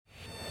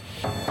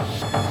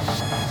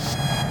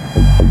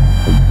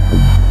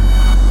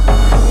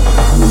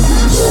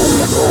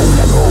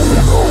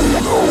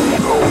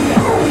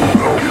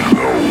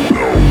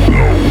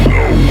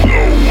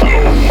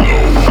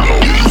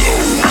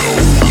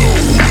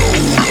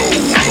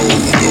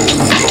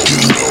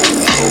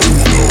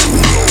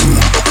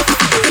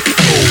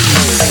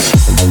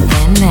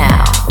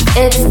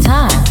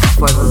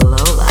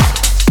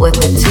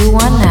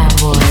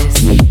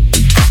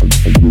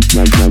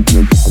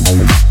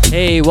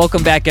Hey,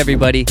 welcome back,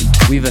 everybody.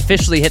 We've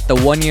officially hit the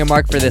 1-year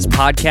mark for this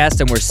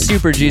podcast, and we're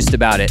super juiced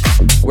about it.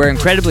 We're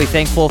incredibly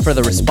thankful for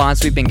the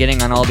response we've been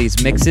getting on all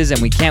these mixes, and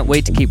we can't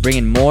wait to keep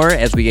bringing more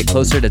as we get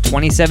closer to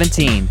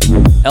 2017.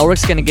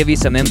 Elric's going to give you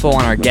some info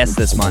on our guests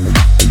this month.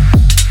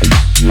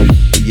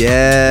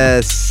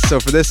 Yes, so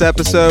for this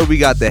episode, we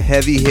got the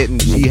heavy-hitting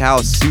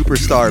G-House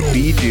superstar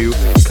Bijou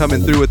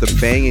coming through with a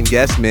banging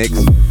guest mix.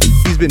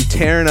 He's been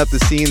tearing up the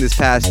scene this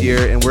past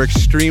year, and we're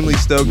extremely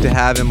stoked to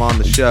have him on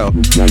the show.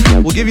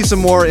 We'll give you some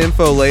more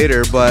info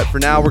later, but for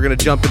now, we're going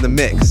to jump in the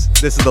mix.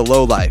 This is The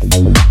Low Life.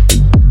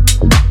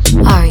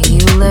 Are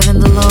you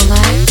living the low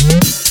life?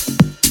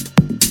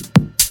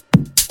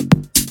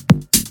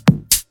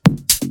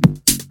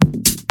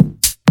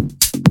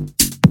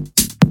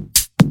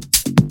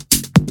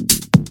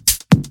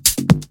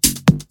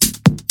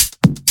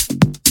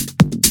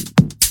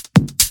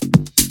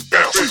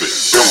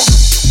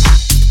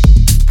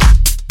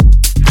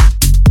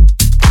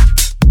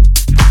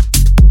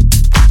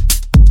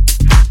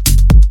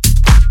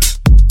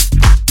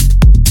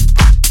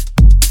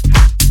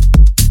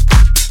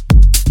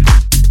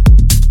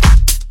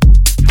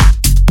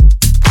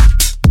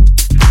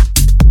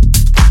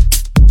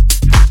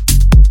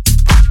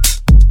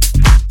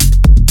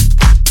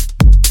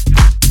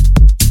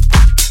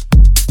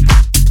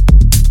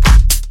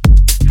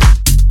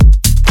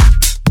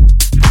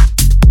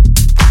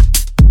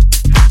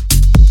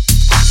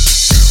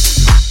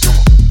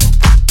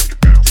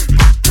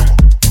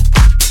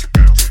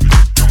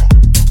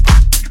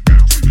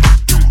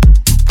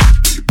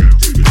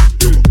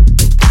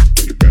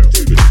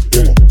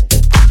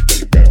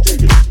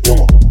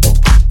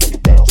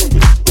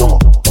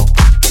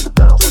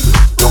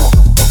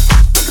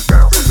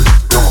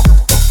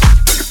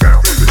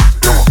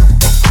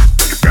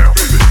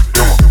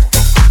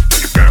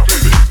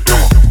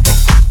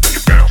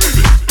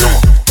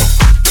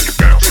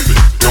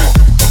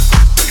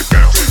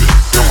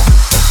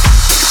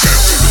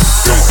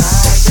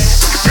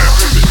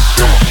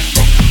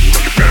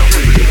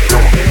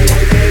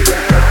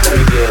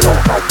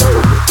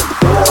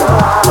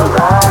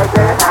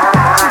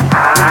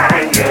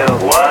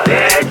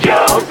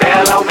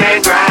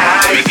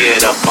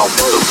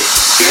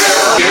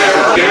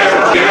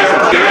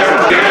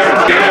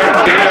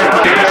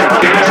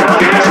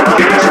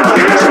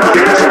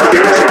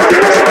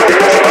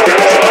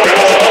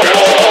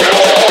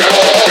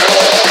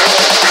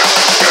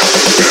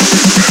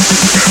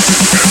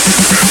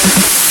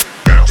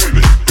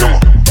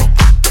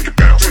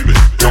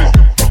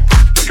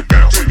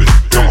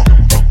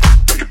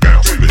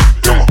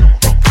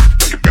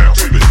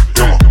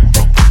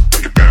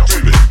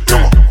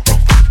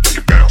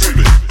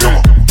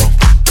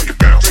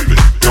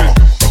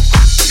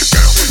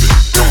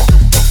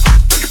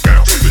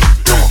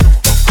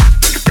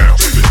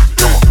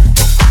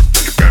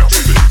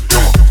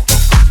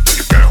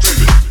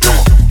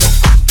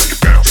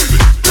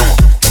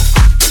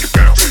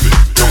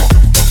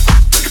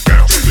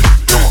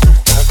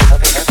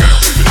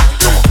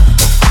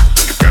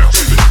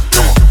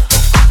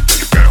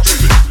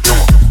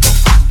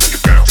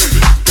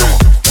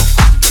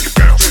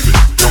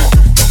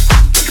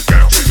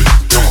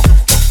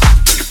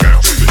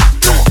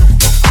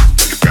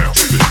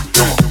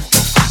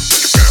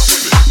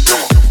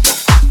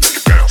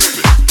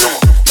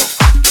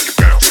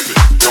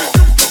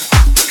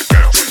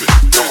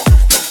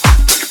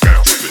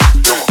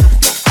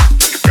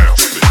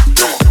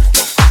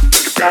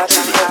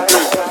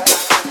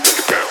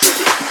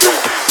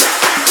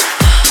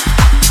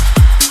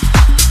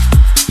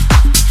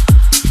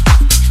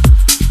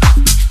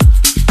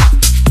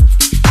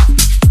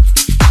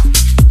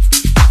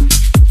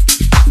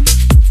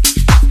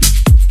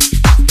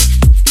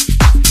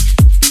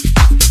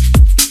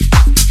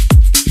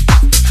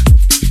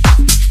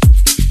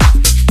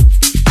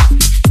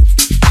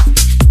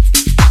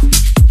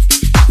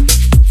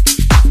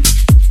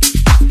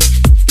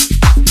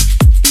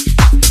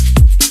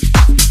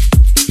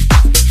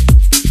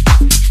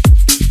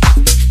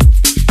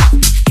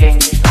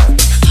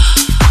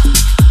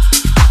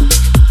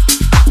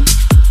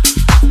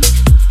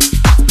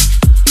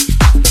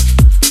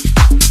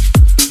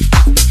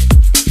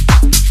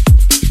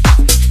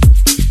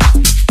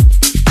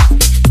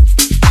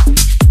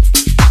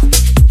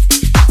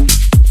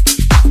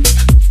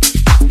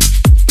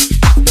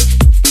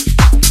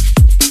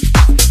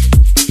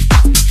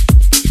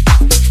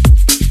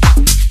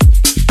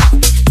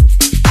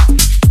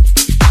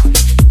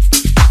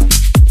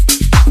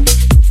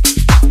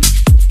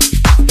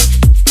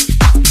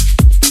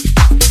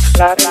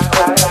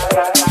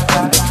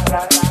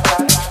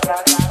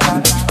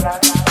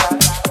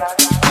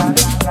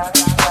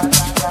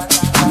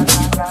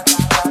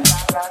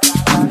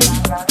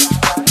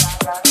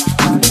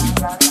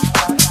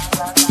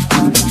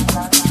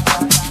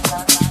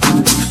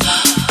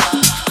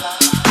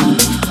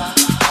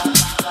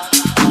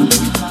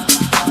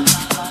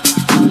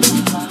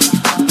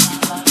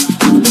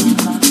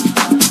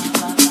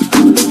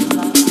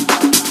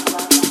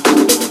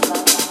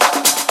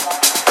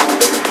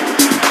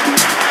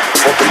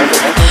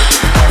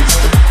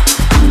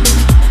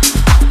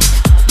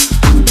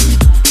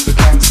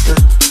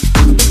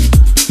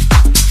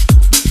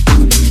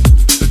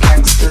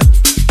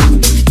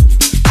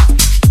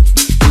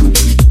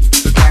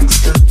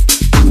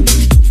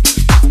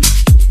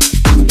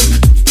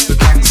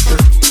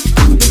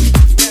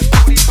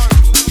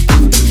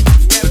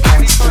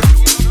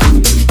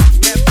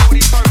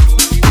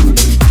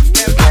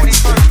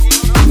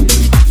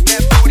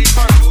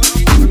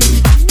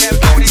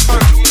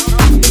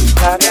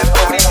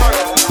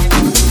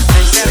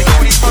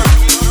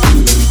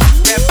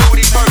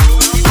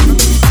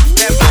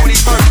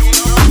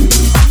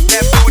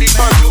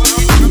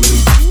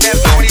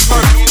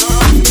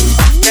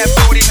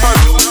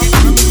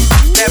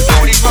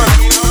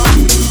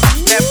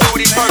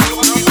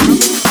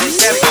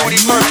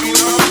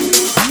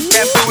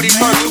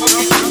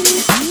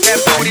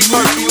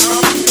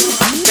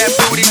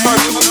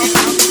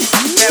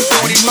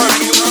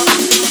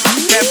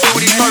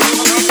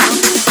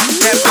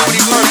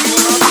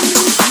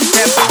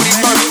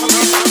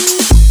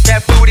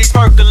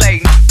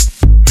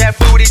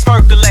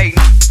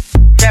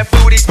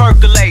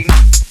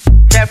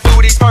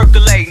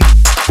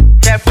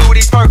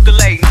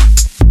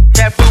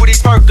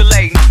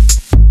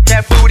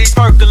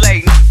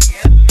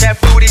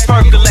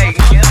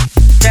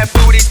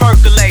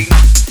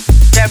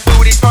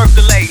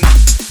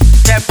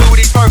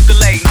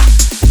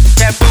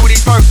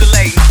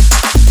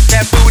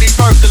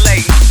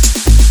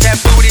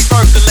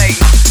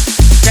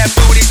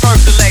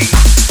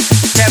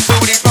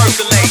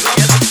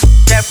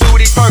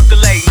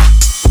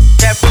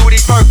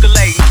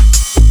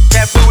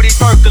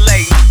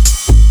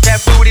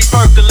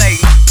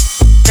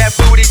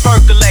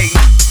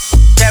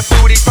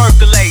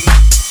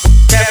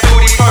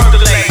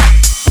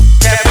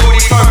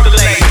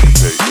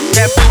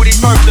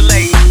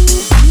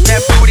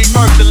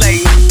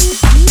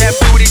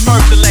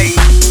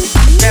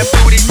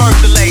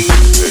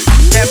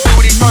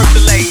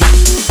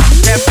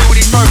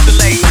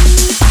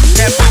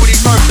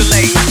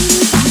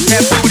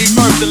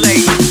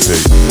 Syncopate.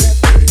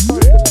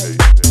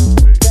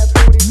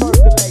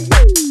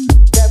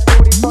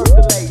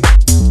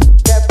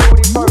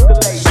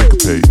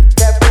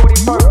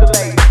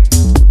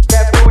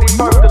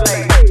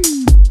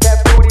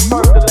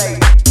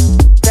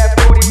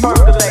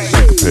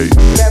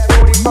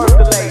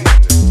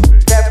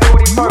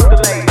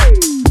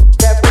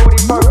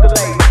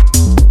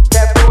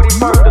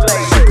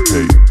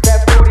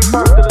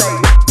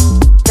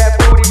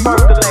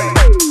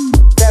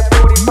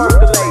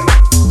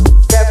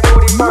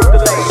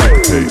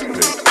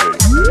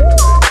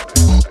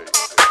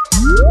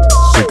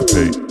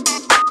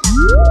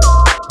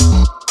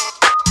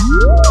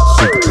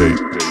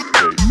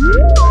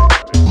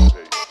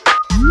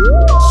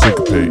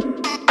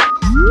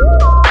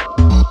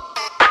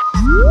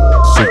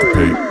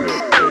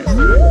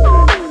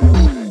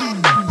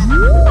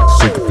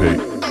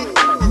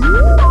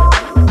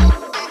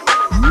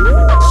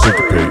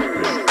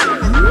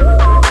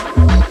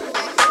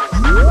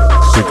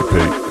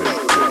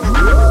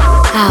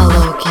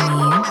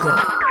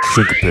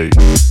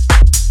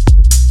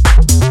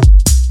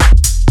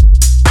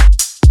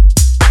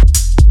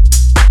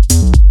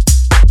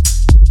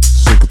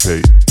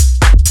 Syncopate.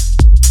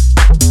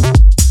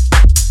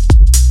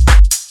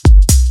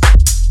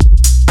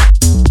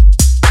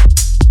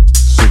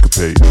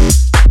 Syncopate.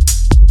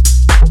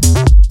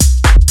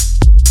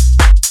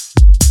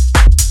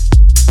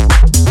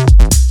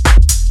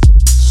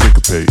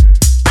 Syncopate.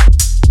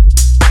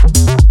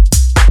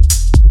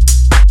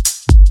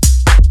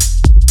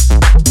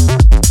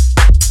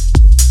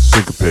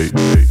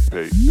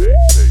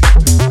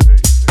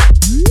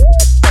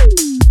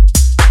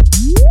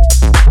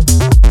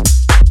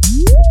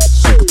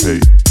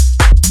 Syncopate.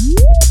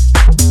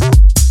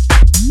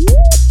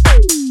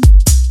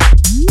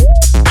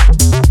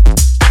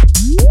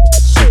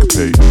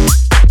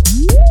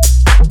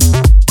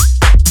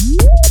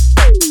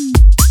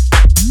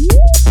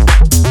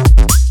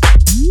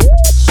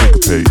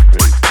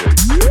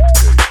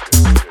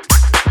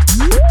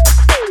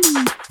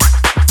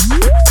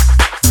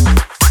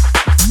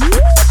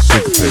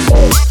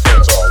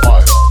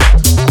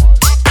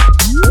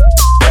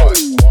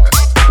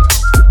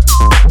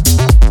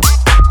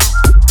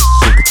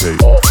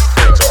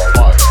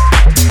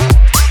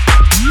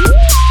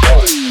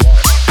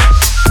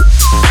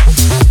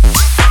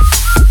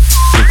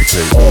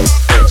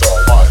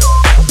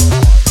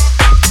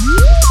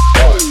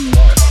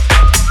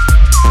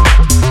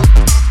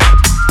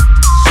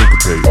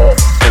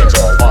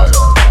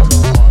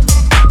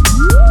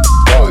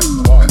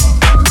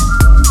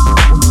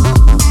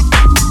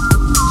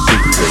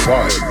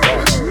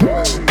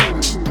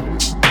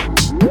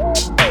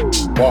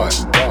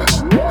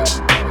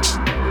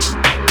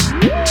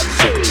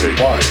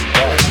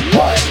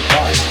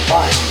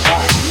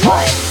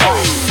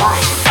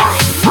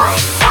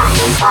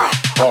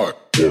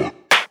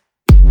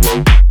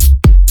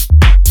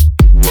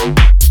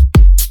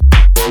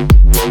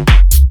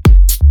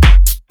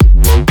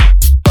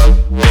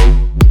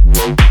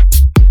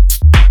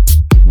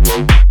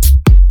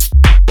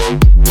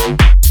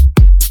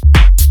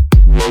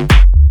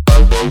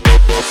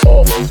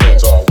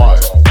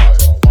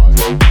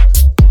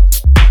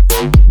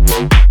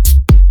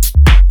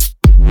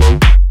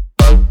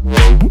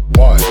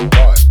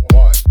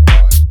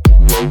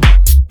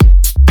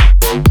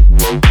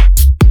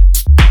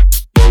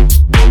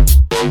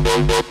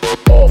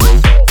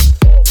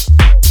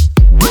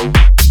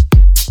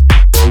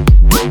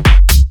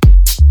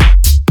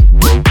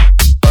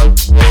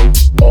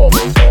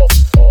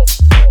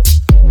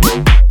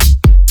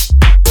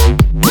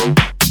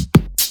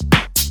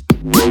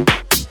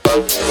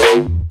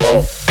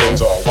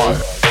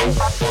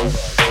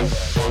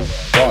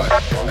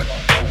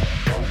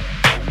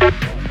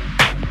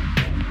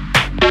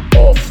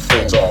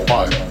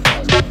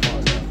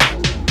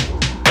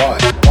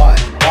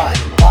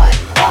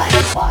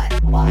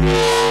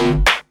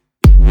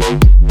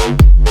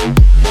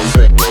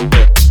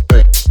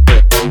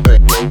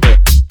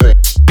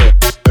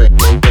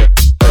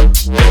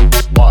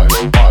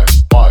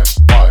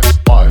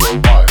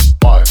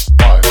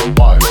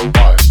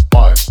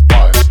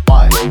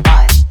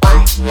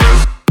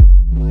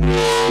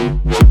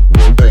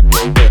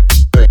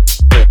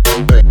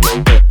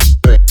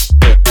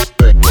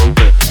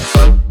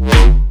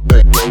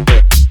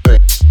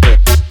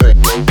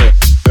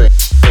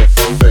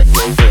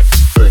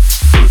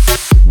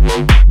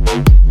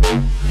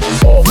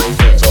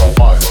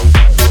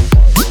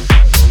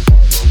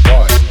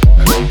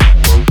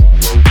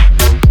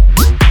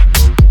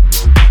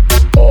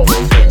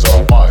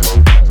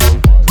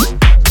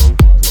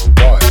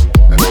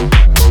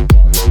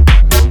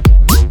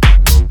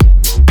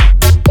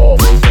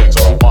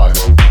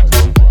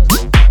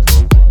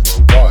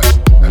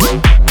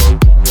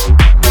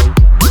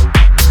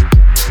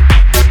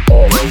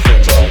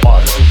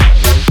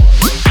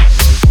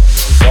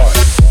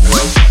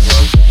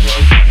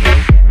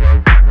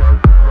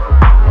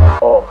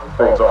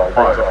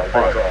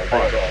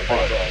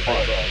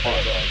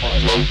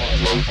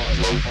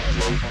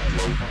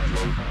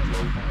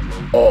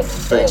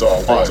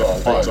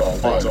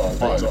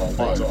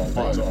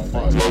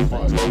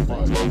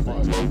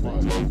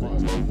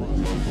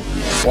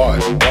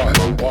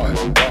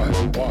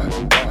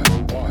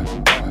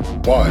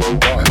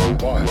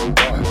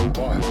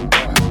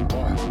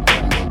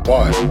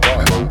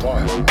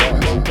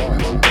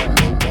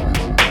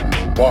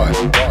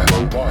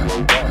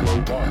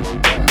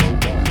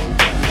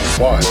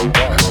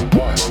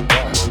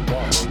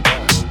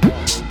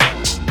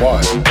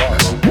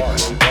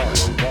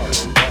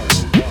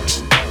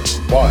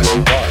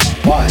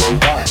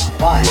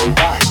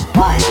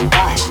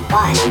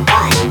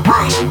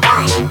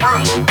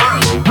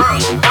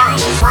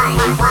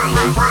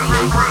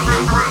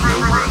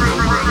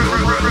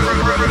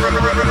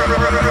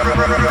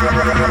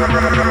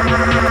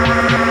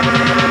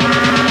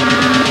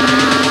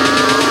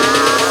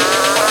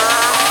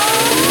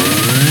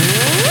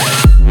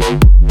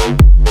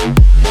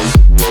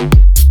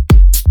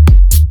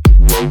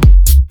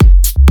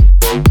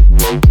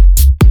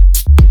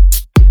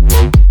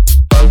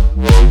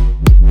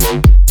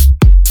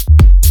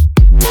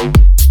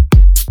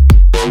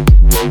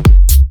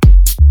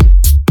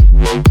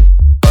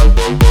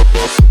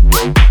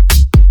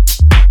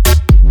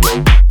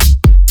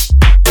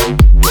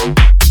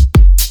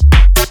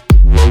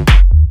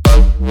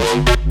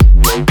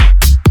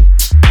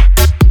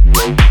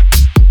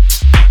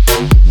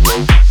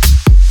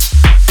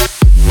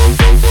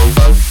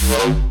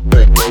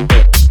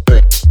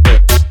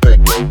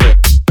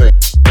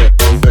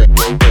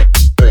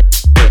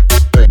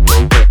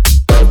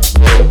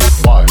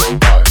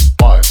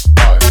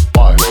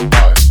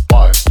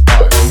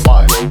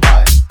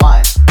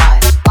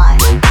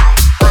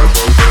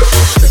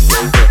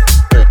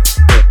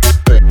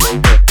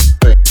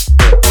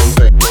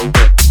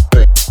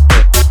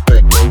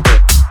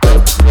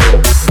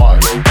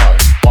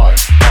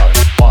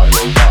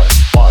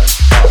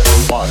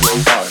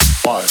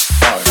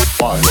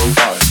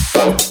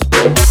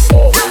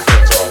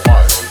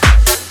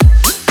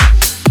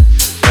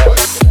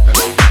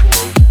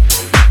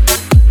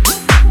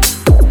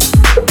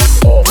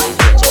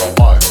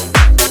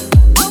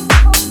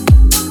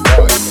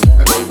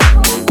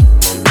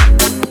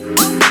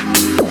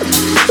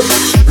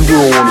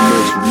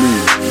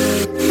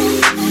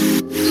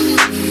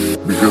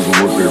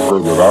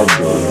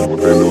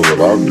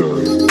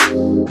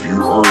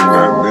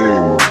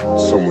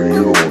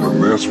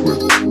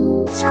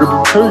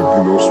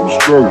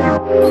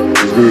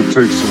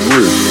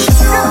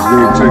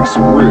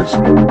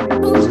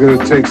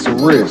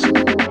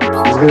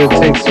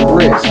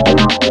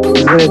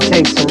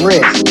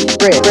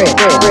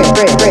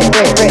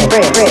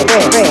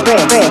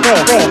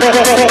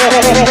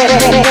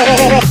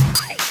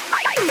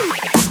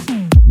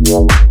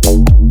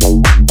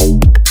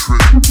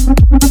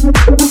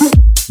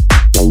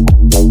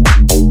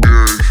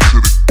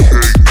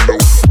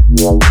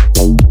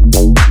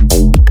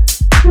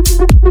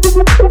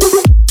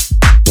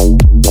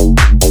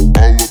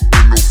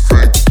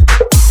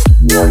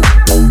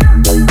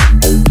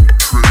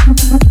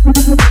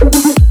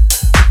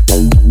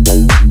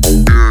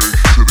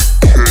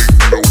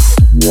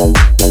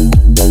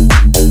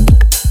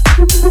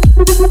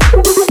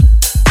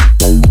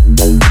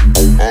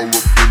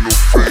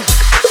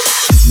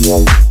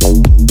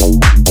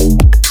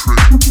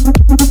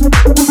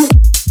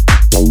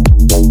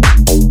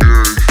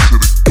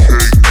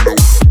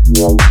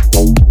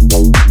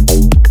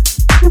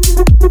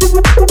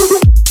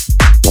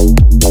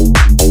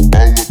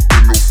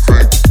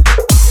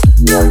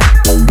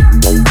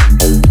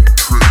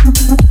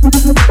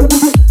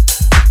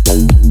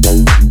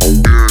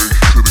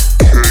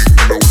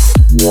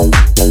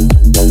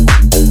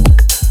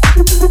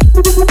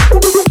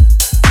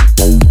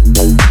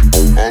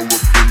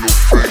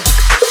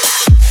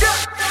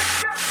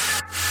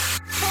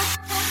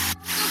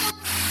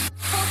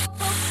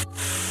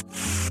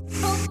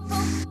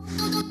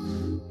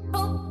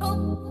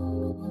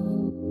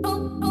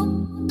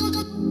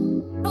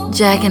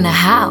 Jack in the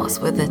house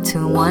with the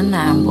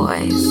 219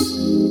 boys.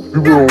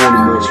 People don't want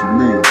to mess with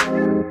me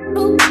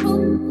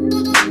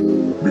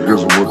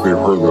because of what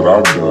they've heard that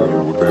I've done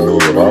and what they know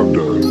that I've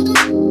done.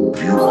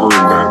 If you earn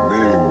that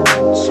name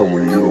of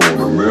someone you don't want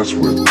to mess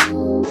with,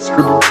 it's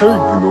gonna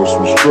take,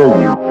 some struggle.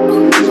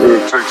 It's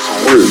gonna take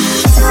some risk.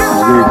 It's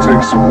gonna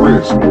take some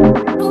risk.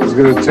 It's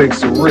gonna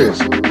take some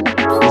risk.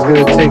 It's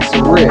gonna take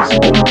some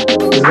risk.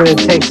 It's gonna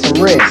take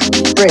some risk.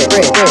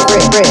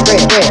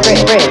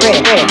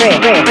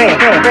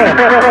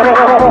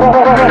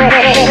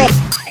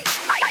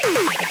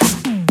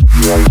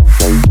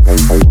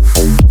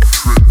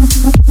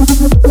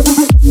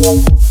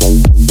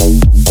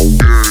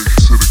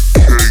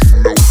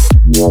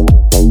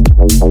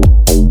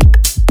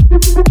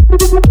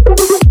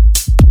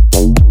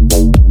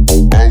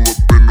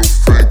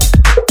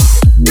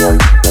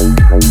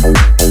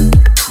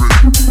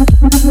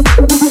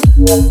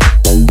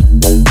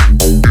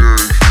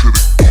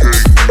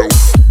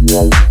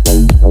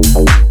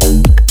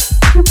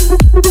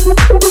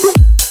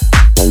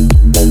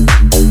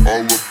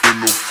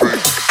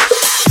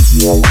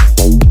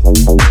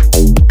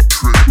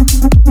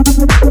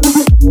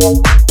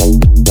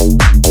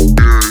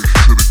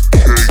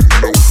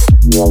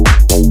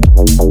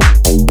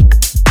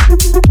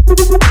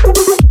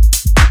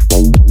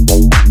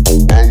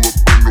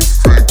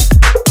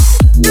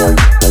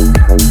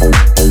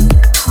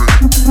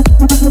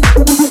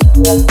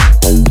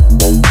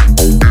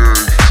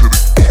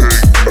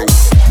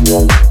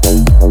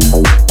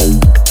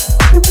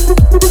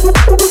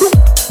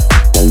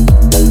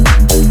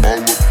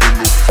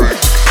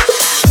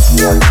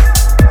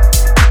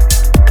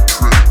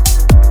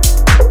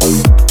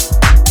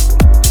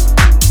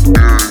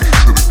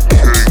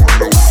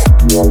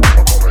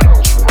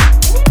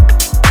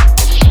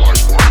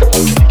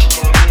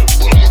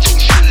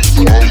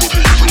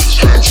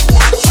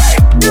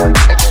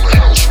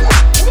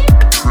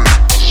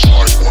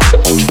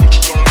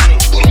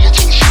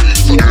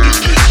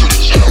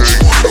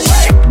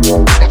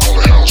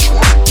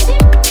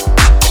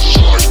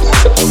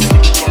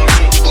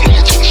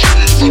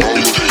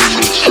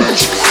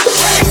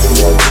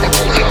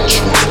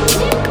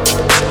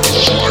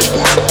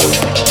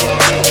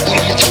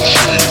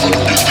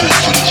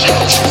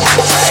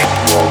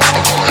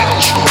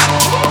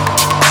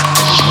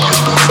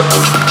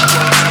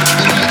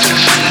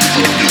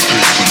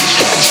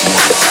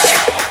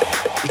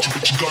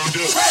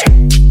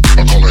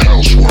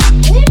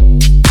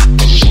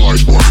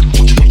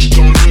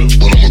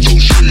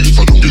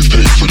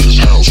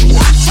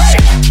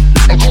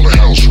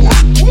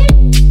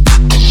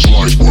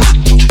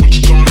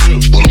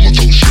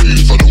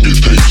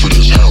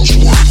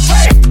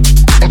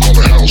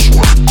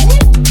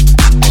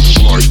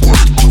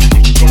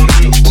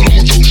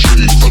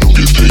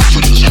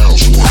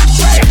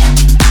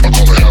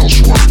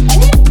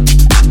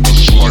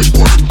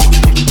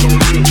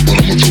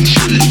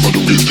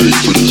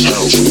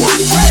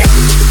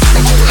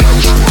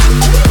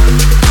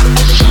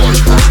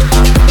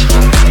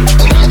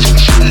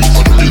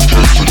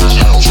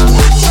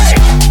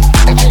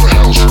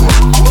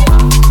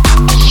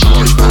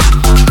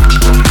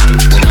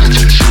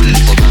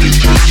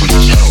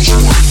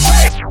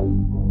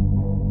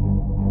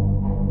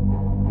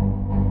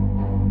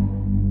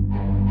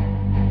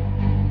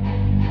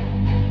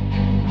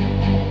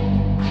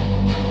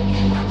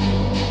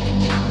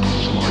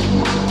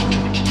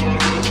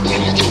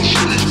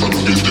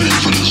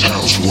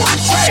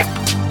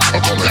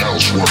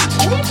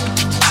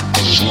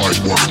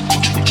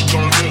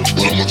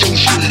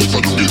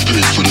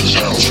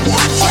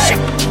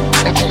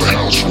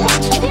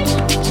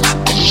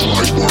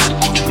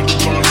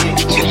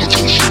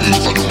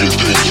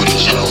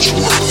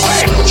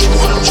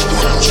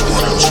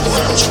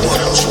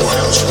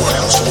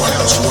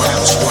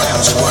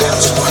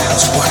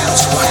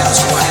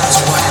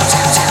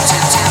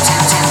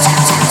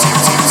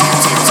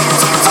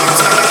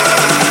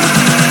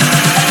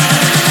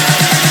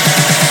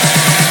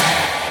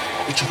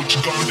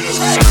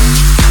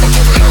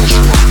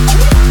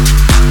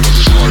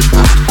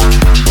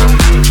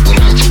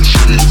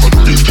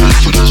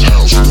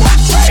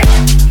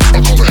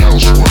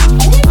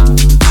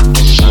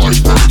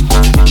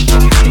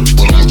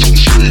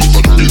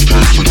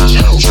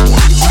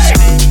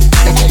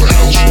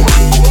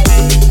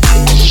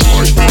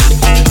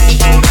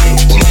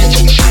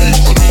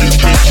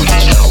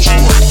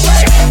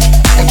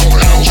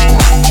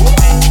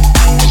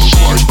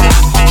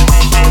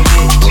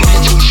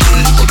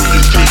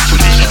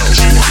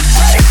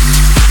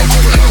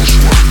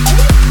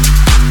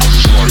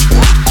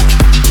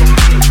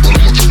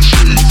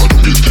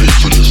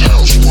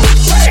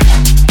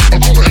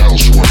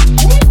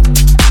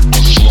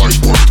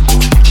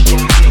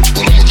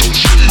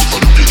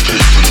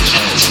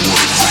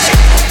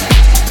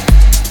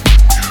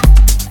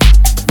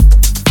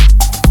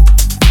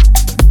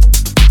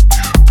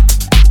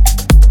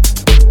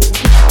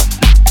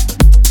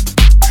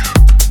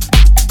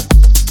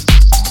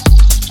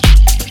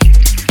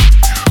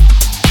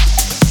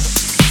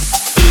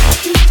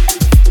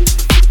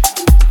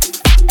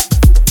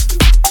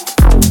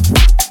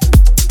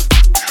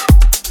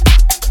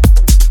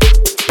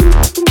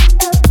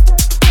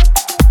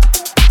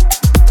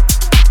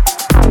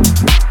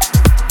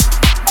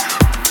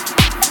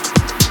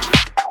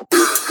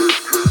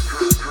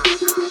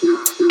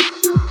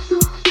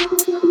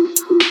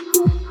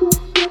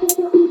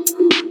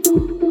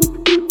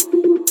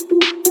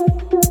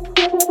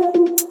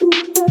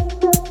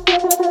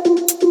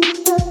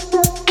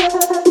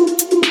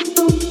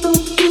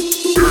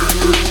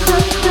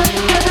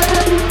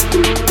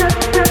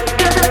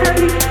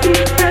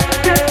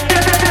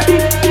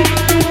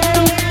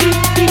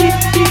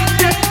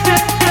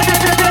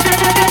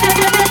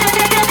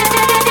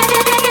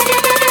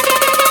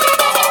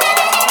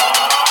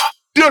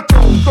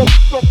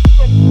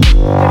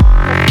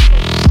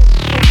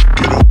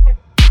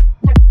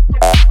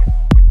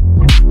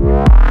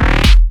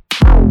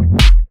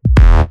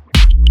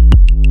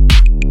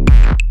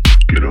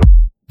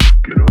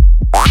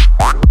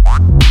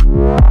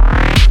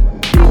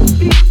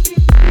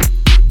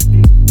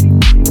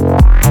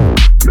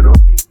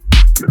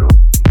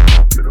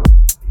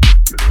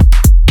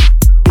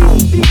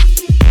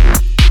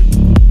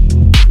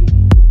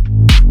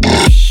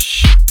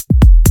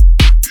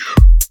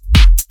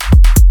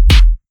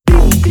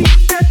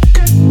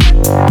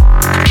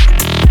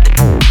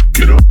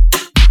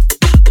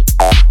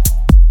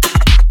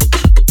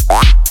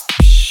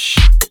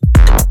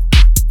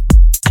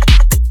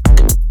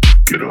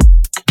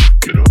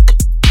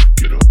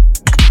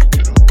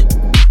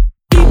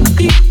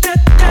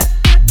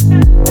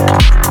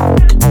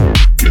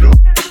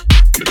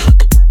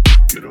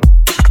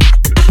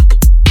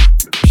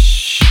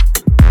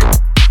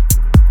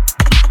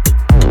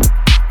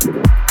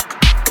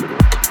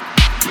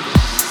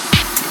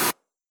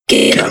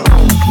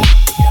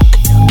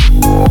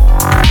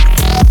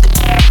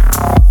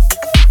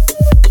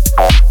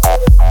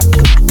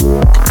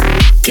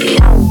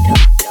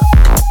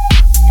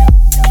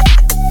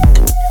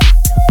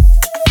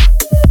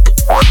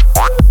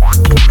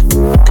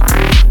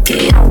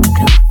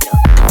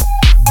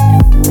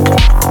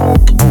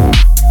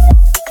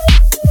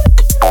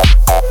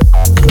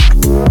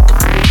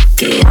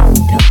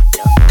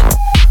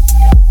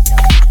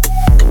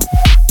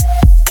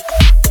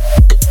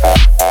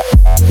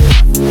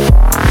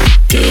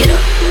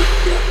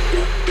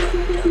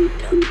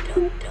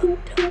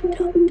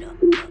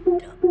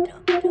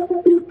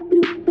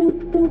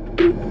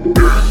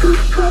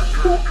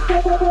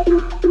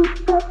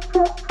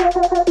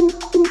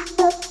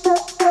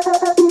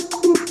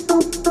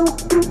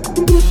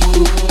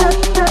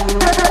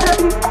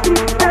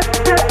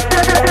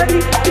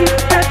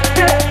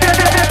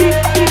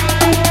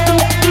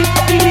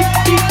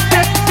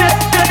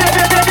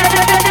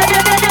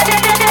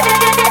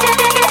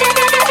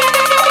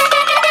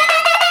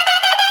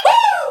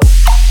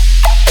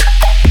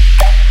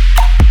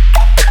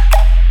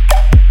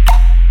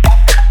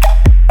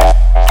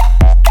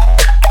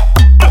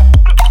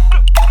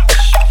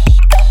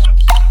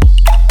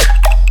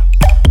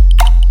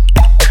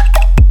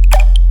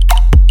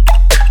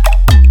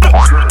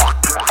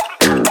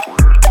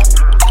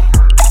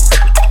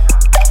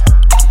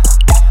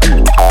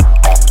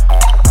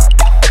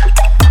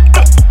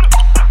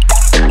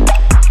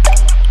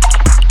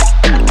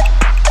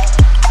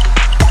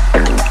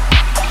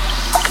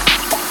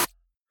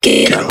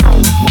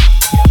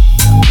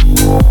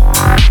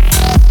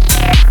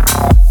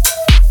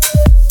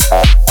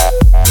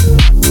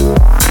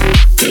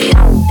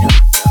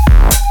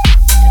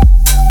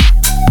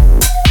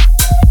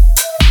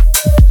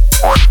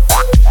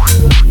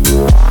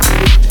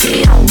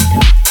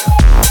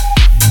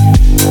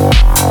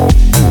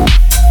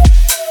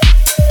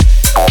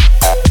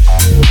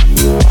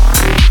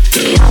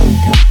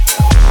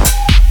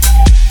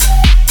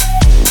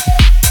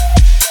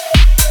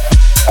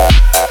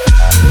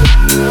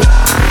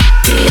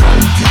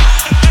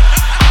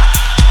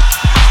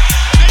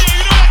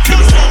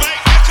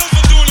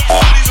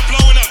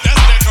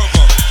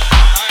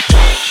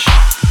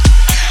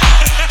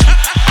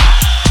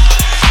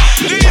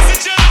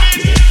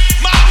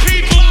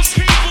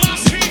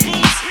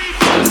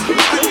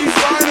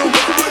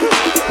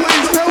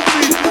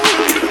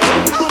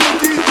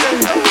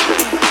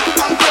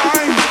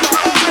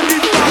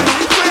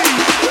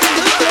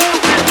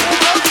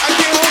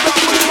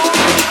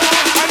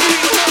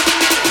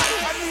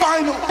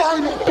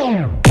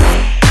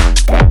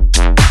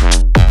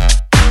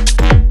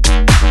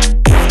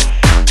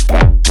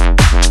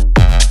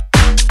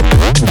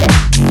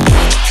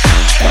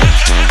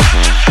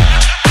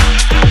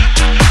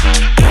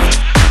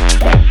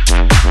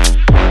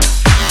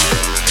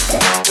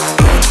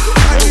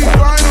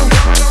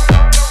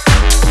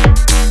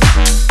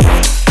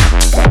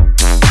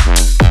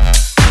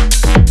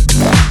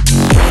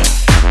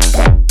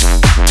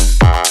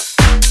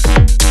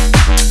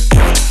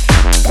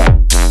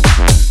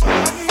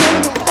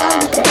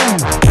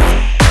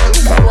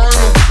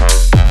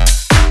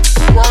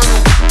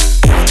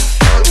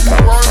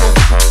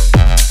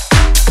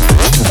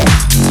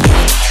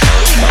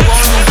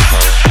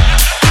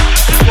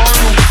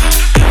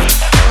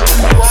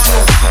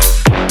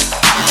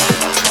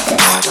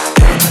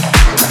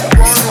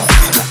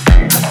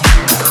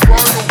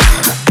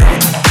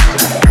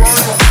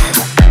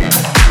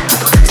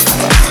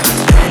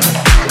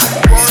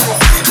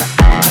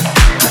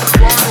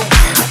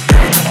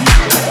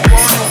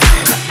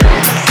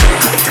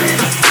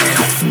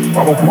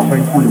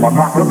 I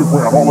knock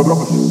underground, all of them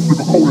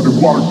super coated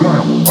and watered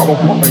down. I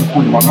don't pump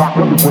mainstream, I knock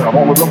underground,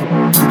 all of them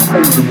super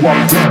coated and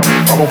watered down.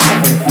 I don't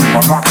pump mainstream,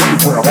 I knock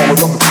underground, all of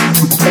them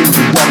super coated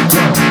and watered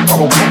down. I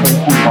don't pump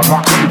mainstream, I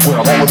knock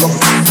underground, all of them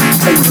super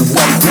coated and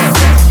watered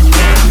down.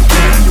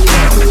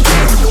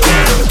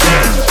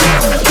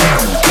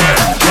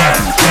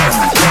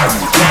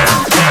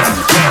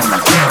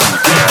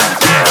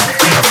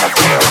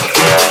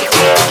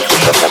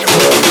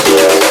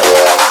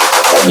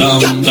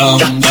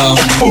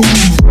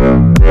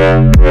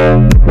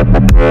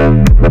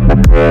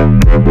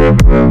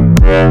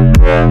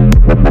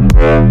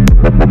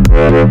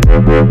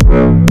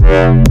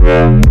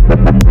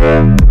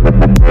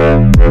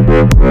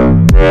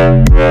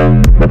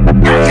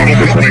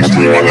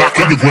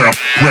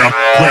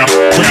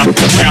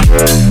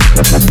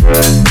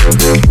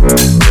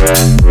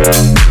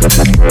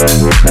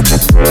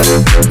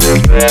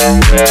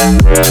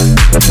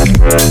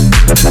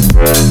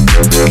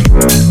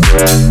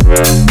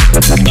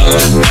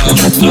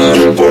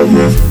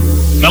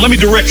 Now let me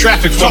direct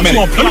traffic for a minute.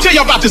 Let me tell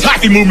you about this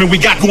hockey movement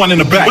we got going in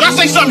the back. When I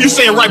say something, you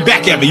say it right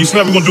back at me. You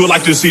smell we're gonna do it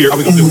like this here. How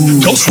we gonna do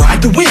it? Ghost ride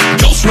the whip,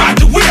 ghost ride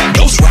the whip,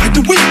 ghost ride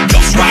the whip,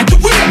 ghost ride the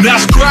whip.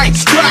 Now scrape,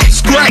 scrape,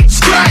 scrape,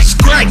 scrape,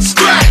 scrape,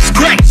 scrape,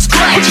 scrape,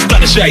 scrape.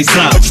 Put your stunner shades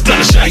on, put your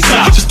stunner shades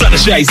on, put your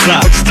stunner shades on,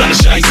 put your stunner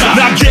shades on.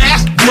 Now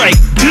gas, brake,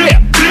 dip,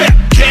 dip,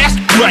 gas,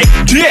 brake,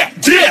 dip,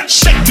 dip.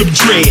 Shake them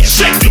dreads,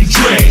 shake them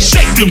dreads,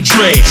 shake them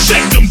dreads,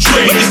 shake them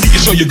dreads. Let me see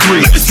you show your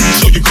grit, let me see you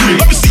show your grit,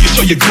 let me see you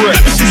show your grit,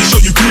 let me see you show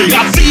your grit.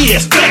 Now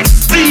this,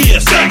 flex,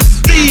 this,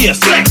 flex, this,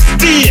 flex,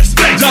 this,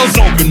 flex. Doors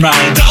open,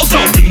 man, doors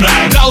open,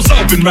 man, doors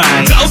open,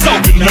 man, doors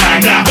open,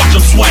 man. Now watch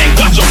them swing,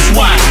 watch them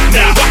swing.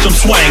 Now watch them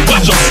swing,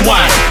 watch them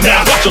swing.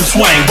 Now watch them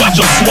swing, watch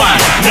them swing.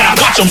 Now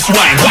watch them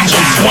swing, watch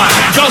them swing.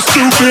 Go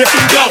stupid,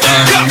 go,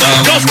 go,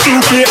 go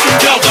stupid,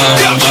 go,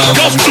 go,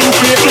 go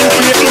stupid,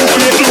 stupid,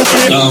 stupid,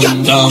 stupid.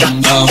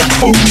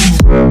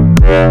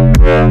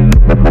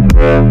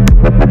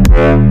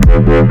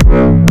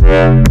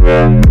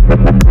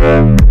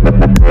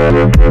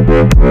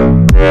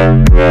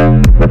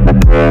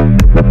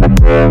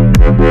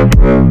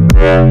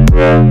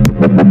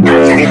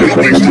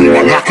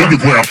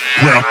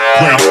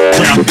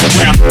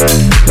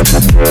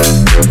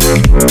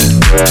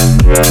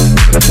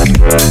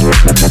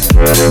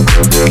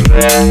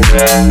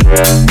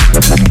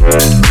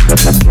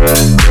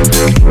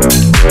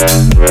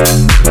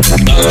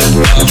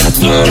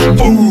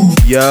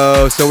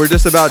 Yo, so we're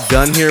just about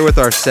done here with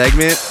our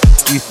segment.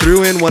 We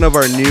threw in one of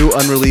our new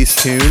unreleased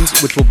tunes,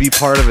 which will be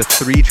part of a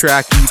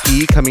 3-track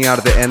EP coming out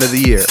at the end of the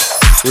year.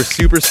 We're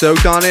super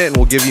stoked on it, and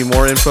we'll give you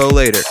more info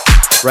later.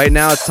 Right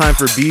now, it's time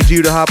for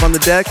Bijou to hop on the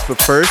decks, but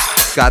first,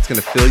 Scott's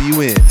gonna fill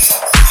you in.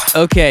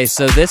 Okay,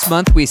 so this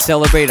month we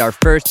celebrate our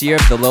first year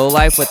of The Low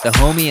Life with the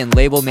homie and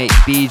label mate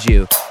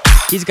Bijou.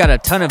 He's got a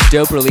ton of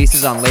dope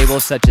releases on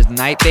labels such as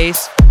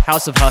Nightbase,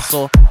 House of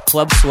Hustle,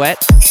 Club Sweat,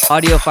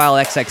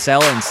 Audiophile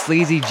XXL, and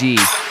Sleazy G,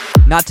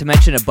 not to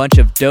mention a bunch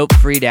of dope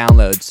free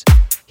downloads.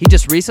 He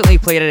just recently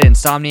played at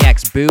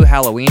Insomniac's Boo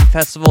Halloween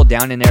Festival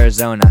down in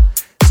Arizona,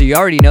 so you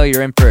already know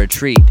you're in for a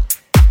treat.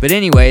 But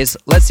anyways,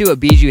 let's see what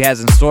Bijou has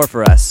in store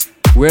for us.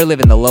 We're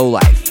living the low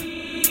life.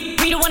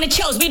 We don't want to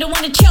chose, we don't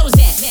want to chose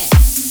it.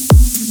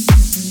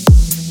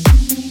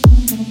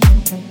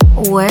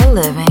 We're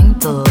living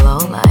the low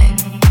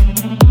life.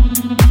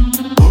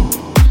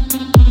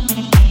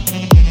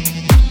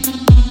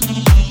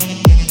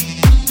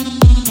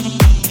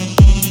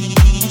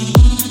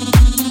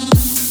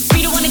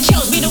 We don't want to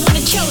chose, we don't want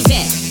to chose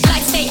it.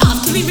 Lights stay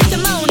off till we reach the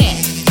morning.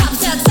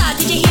 Cops outside,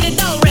 did you hear the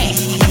door ring?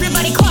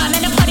 Everybody quiet,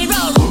 man, the party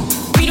roll.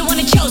 We don't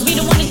want to chose, we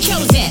don't want to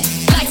chose it.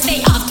 Lights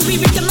stay off till we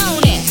reach the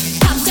morning.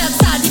 Cops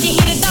outside, did you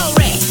hear the door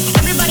ring?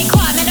 Everybody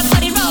quiet, man, the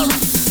party roll.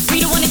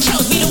 We don't want to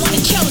chose, we don't want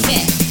to chose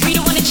it. We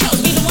don't want to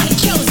chose, we don't want to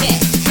chose it.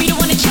 We don't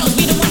want to chose,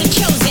 we don't want to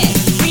chose it.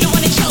 We don't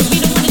want to chose,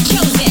 we don't want to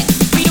chose it.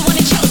 We don't want to chose, we don't want to chose it. We don't want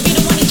to chose, we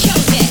don't want to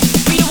chose it.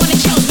 We don't want to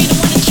chose, we don't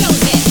want to chose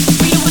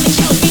it. We don't want to chose, we don't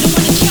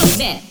want to chose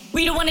it.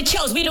 We don't want to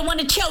chose, we don't want to chose it. We don't want to chose, we don't want to chose it. We don't want to chose, we don't want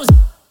to chose it.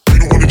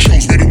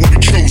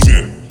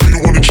 We don't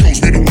want to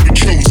chose, we don't want to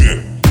chose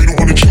it. We don't want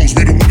to chose,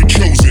 we don't want to chose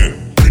it.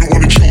 We don't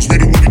want to chose, we don't want to chose it. We don't want to chose,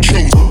 we don't want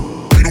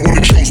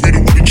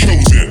to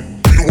chose it.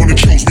 We don't want to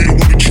chose, we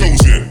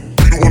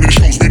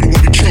don't want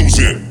to chose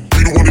it.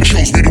 We don't want to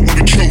chose, we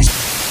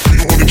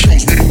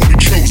don't want to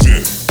chose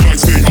it.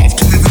 Lights stay off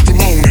till we reach the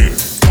morning.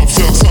 Cops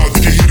outside,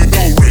 did you hear the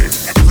door ring?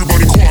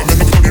 Everybody quiet, man,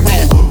 the party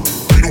roll.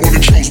 We don't want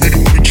to chose, we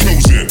don't want to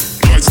chose it.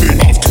 Lights stay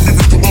off till we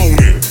reach the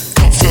morning.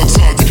 Cops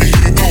outside, did you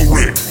hear the door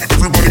ring?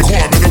 Everybody quiet.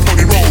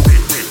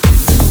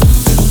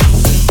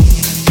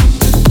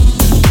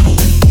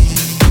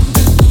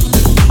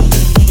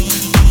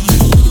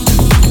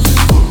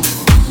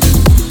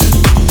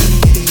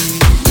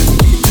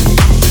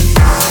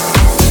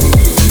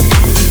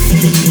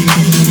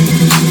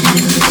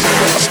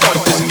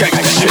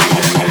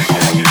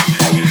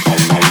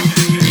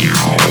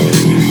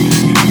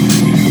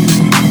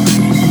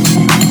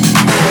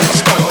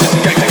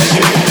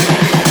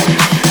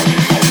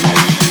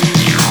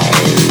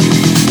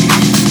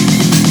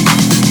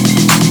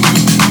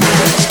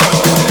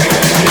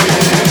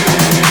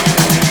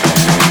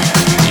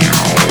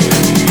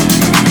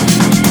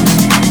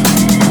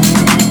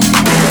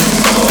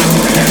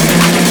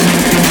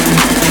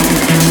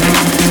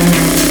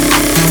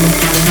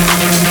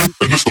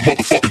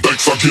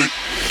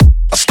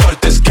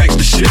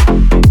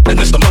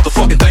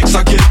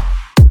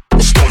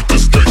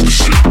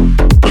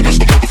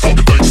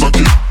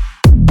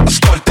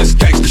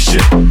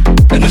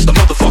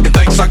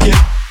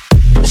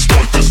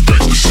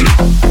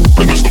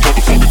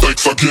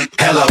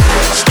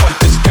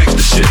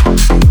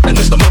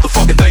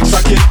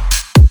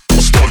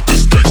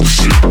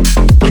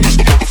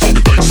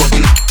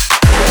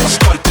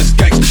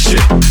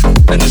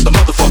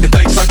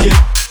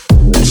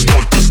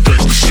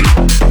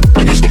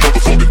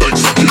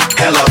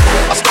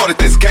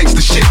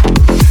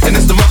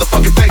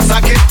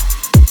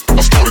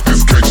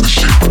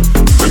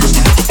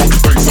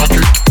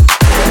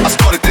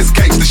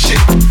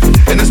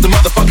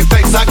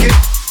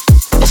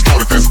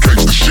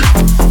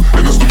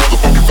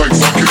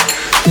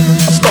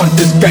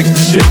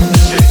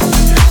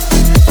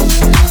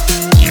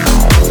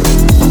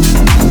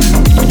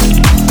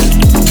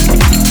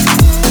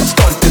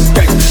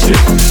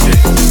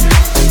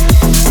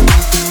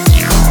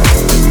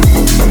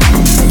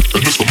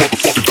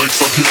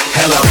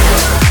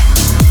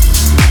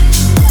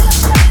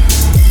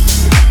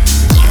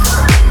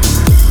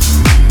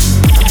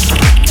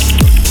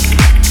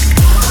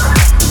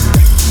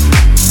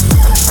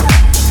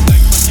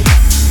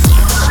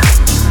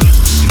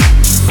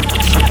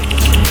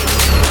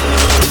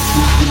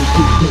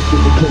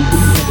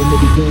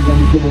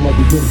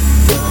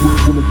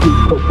 full of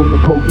kids, cup full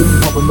of codeine.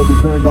 Pop another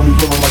Zan, got me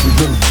feeling like a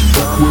dream.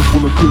 Backwood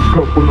full of kids,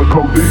 cup full of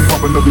codeine.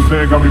 Pop another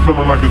Zan, got me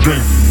feeling like a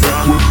dream.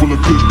 Backwood full of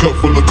kids, cup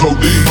full of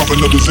codeine. Pop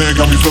another Zan,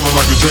 got me feeling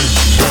like a dream.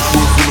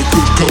 Backwood full of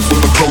kids, cup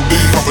full of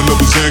codeine. Pop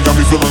another Zan, got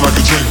me feeling like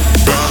a dream.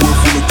 Backwood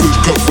full of kids,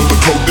 cup full of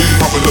codeine.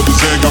 Pop another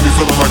Zan, got me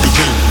feeling like a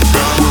dream.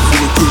 Backwood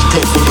full of kids,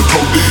 cup full of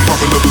codeine. Pop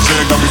another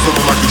Zan, got me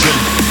feeling like a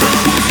dream.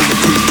 Backwood full of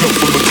kids, cup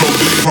full of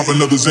codeine. Pop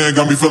another Zan,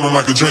 got me feeling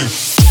like a dream.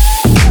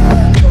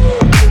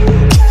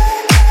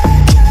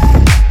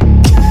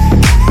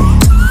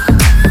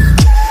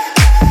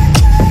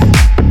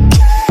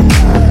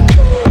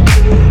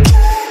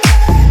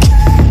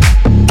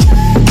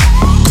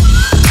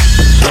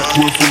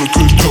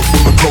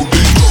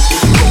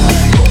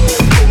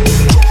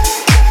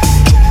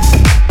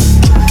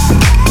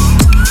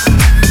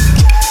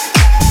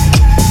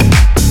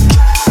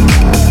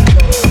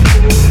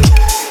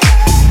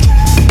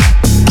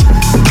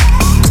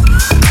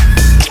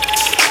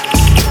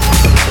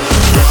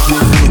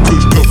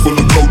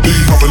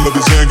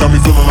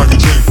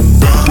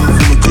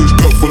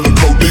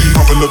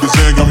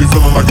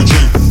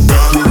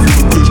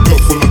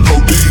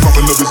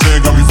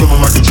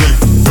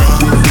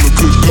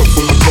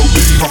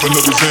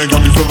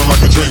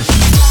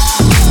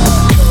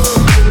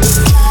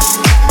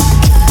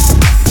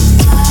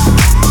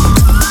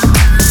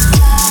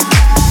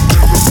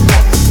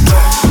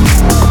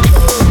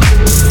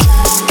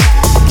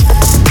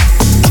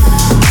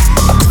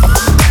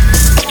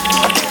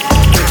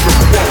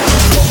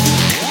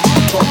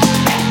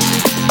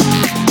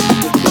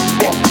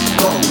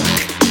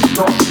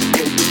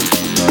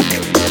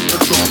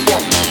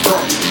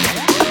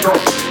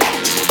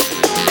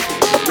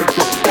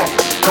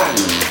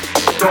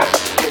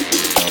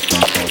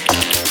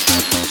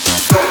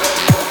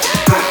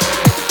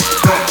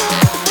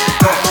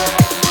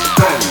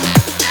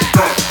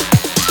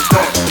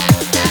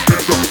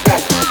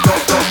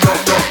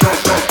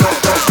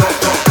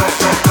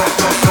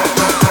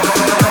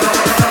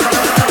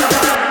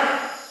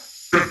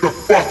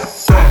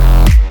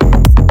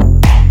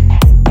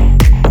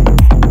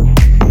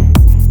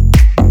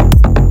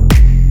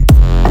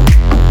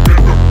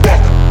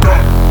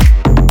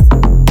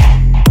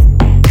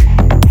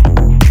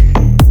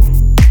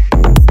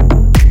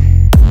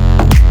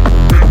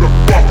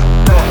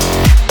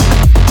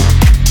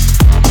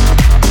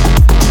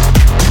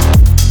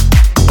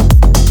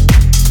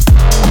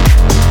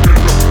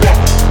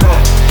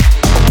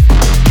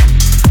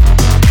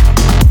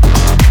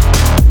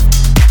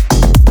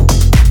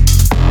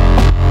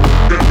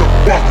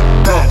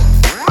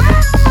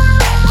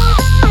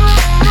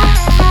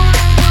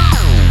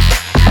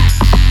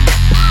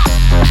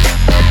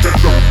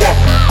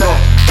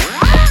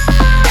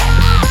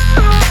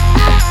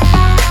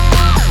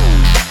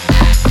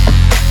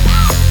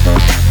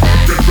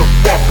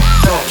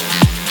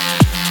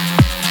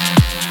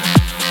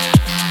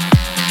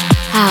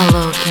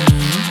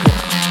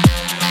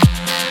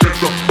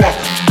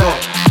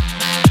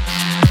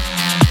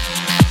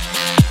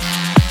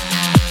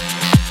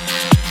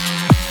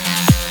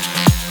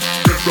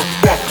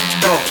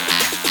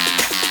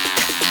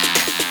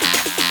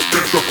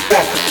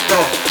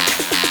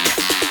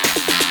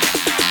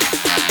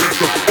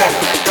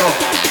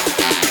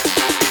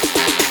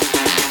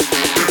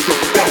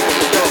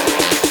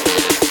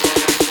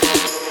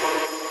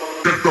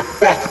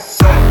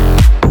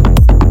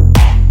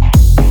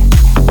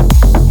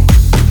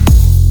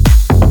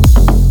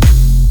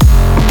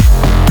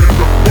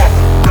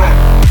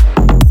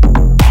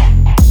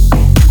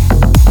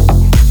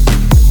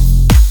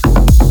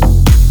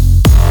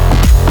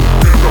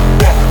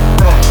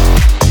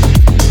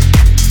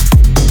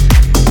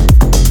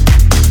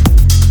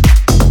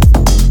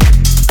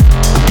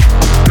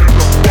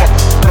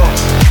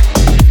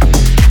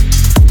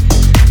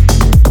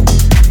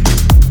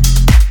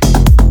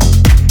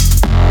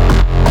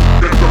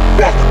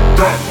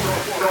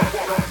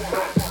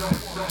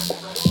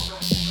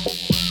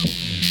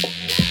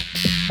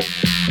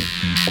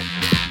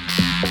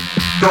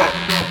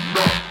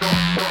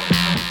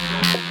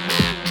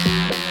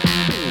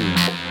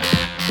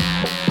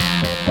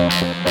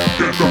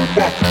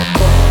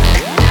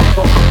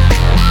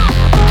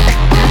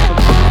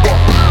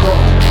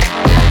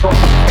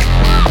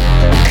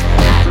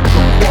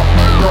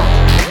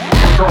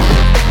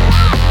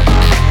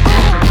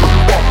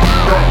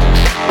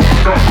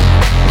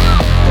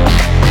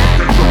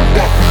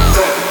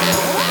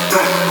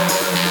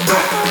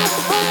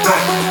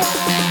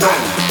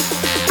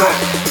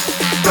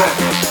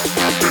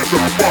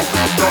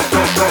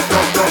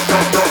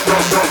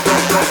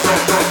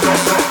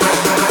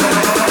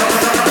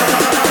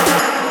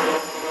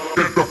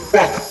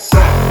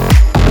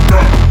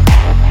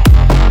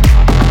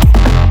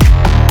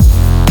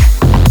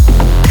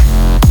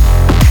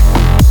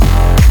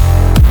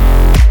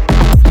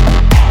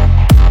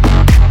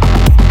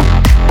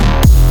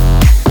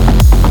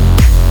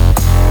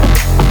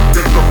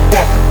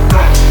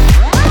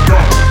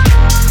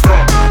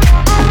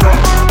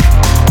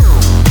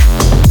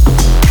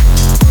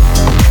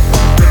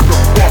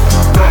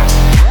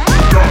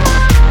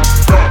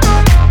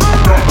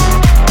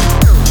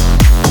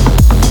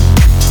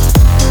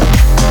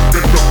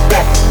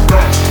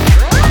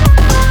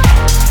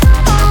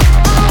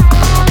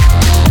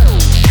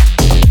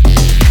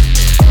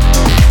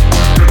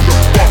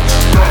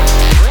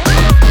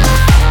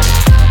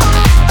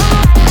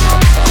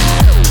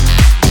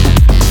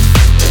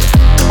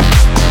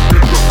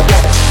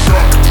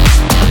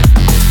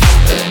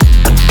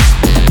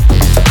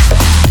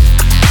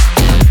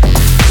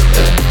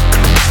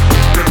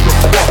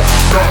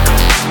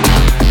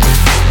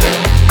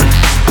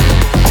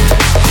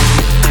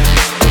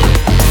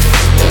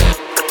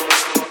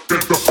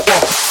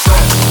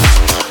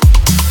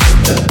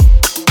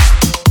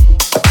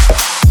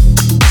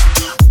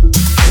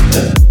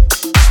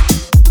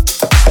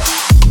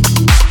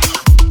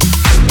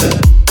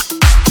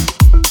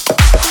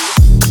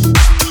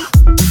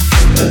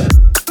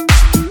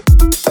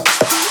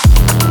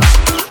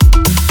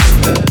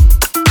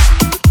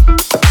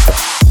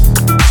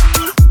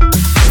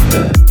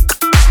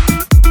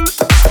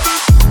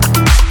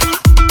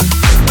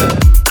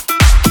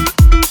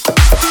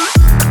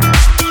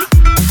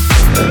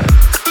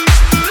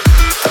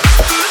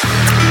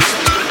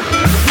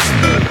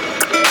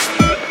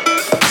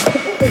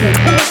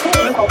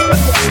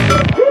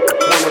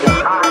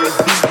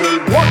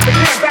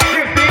 again, back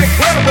is the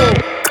incredible.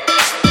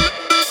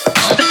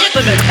 The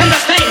infinite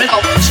entertainment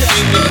of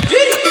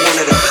one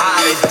of the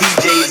hottest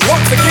DJs.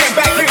 Once again,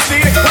 back is the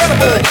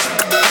incredible.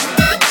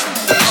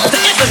 The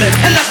infinite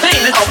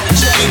entertainment of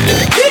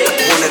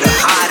one of the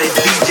hottest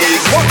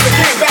DJs. Once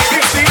again, back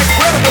is the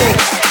incredible.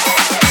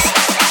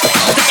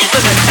 The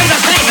infinite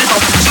entertainment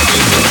of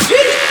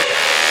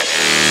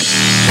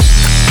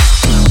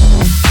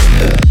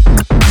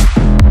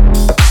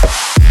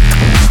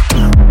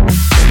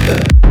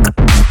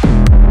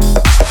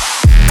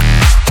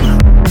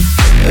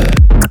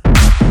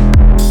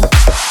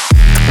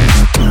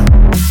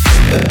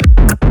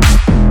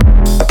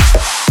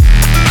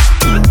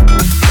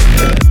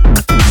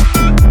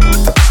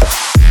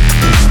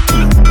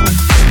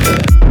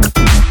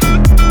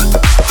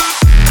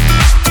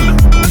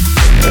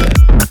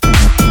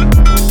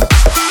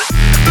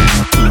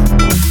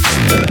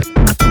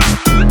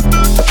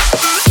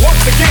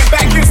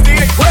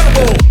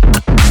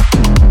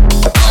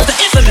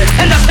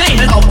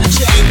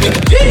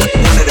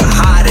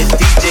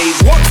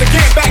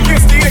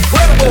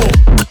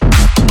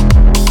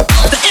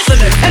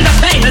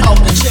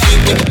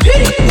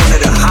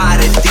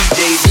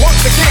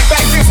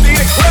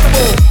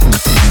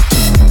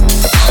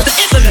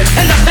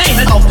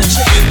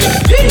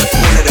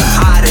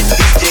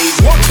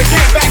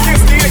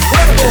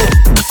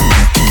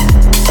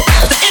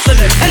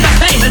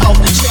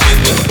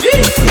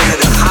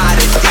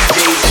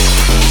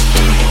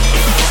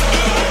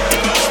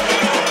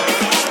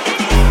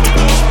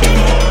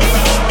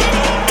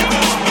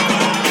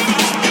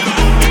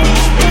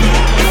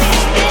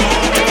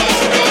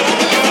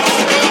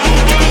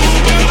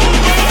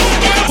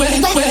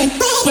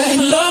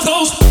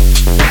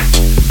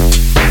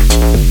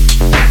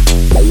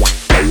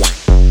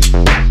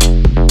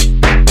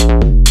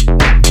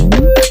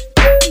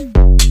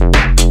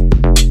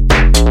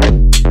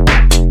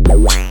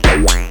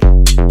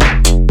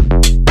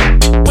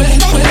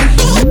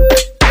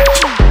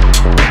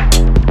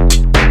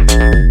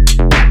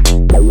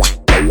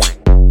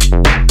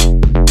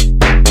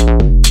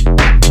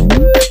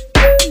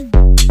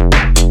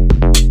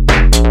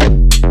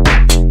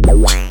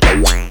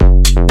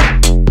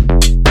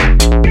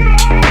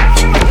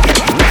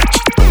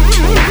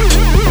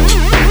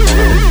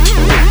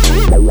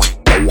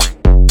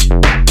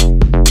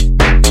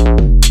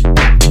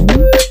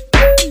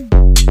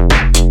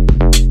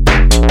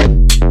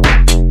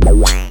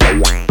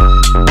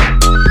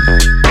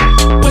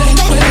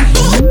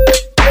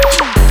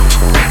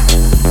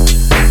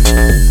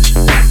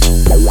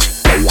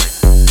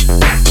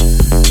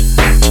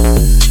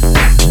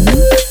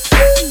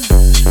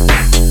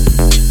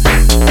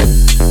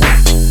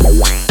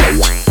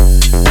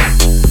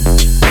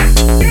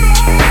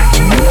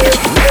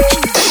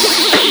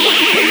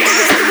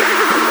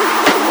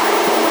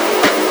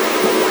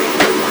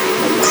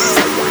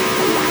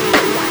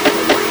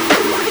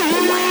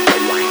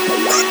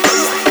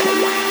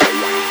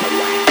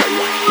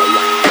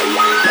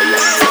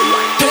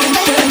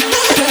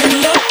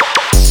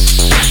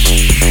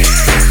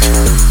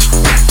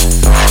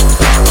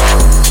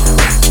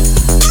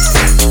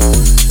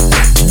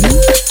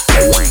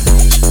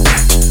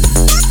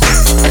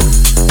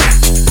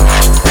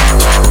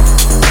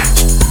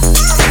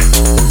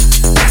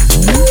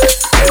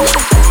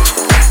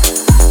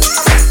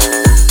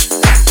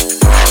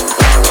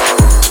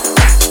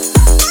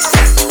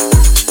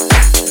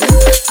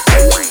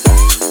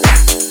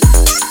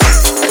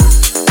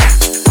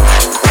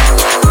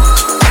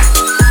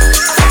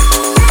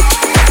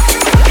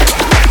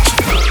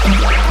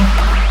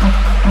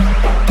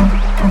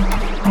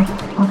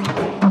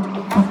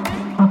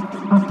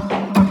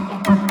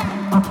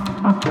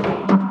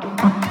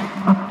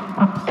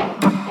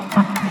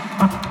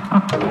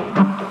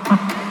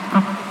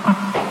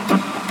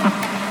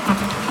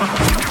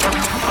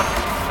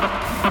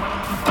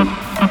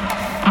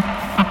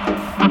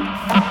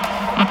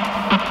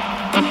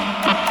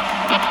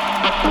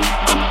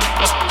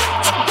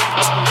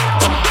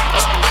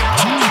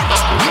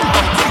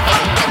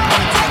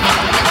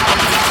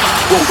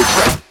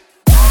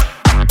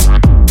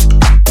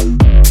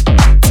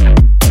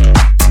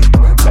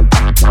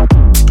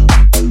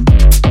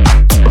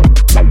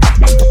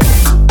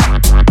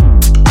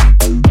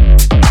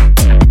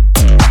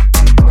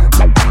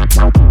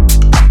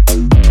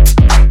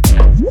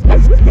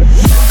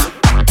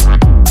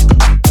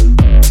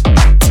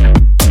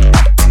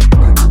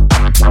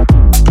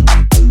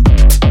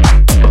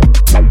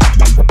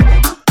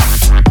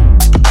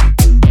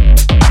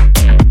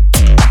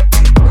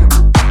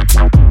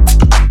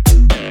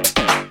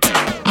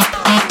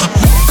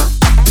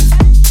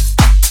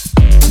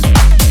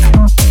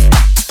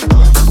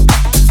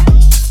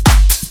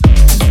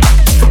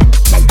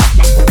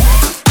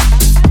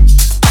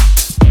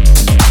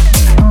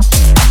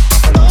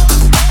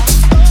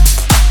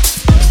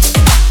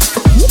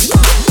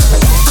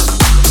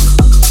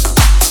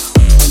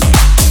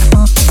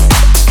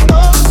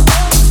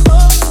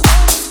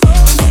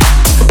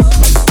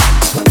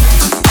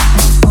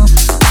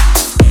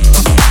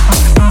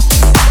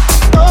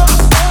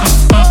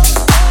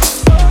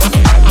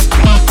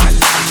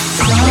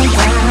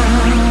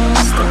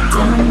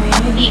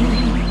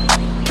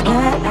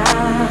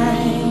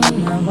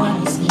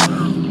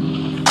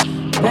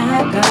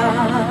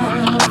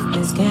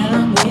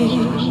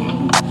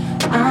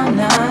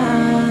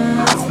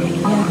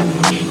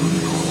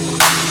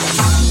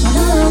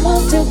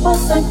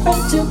was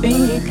afraid to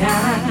be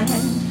kind.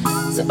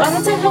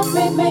 Somebody to help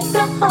me make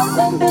the home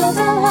and build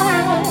a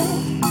life.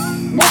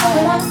 Never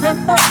would I have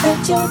thought that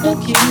you'd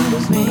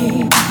accuse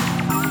me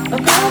of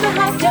going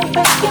behind your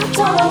back and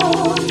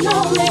don't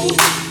know me.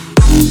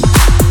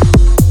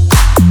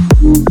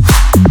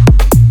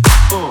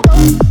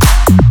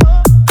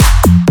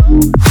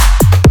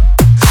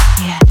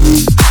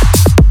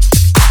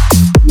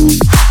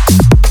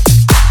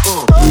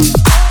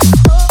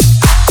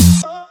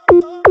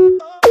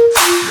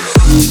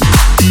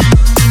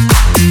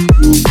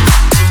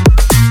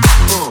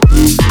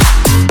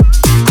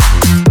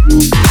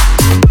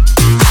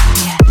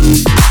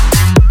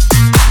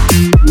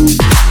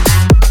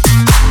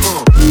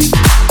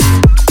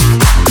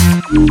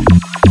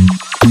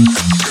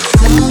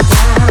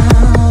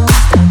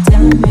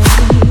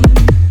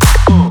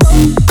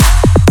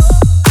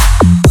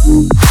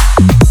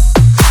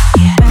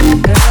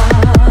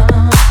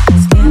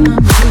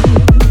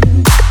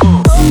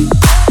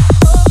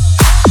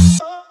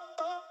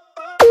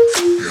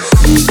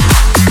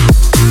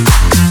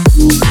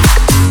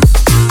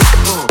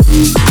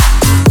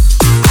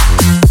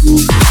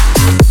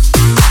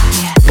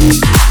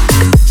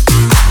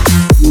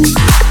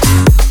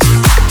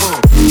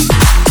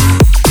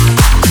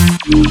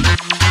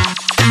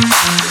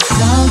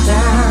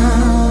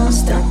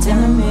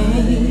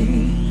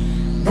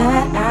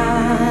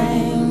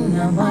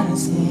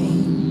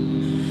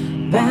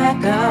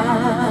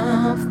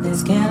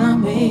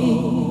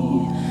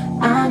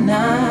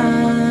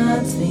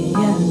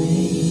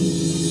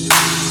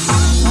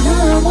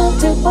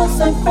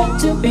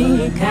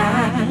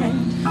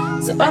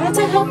 Somebody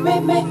to help me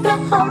make the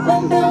home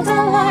and build a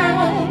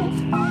life.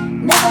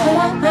 Never would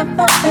I have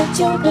thought that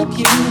you'd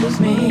accuse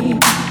me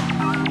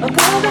of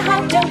going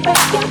behind your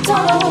back and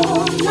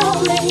don't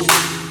know me.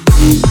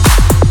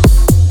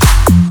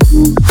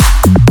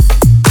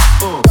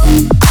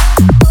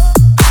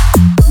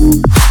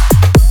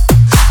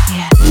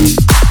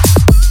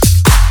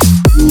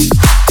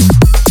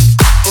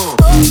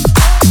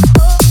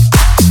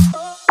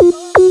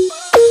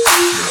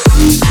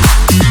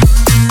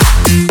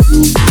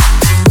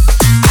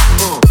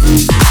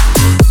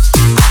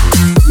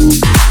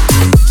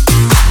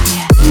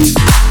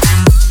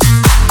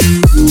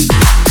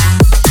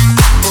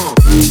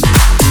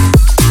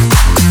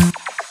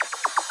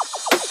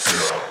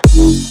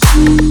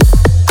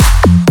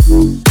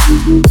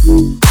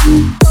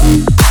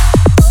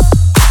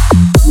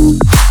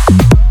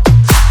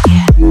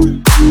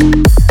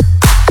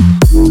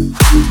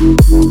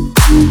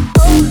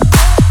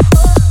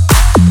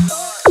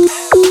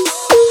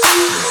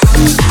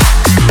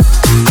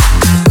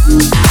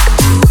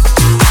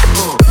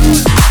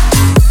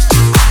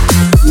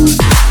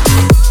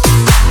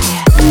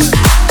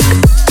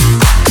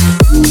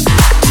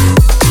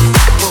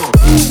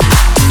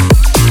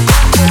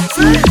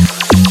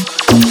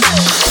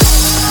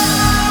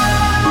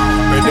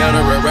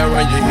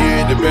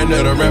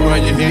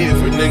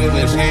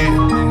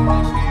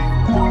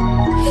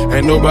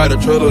 Ain't nobody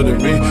trouble than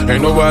me.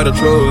 Ain't nobody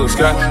trouble than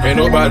Scott. Ain't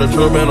nobody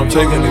trouble, man. I'm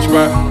taking this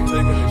spot.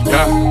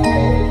 Yeah.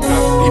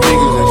 These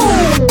niggas and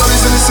shit.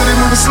 Buddies in the city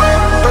moving slow.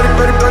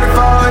 30,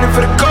 3500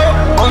 for the coat.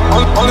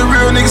 Only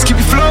real niggas keep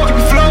you flow.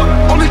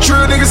 Only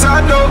true niggas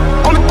I know.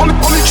 Only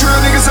true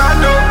niggas I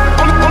know.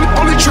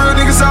 Only true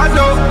niggas I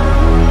know.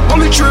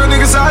 Only true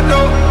niggas I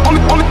know.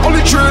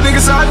 Only true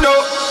niggas I know.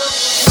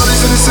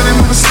 Buddies in the city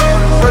moving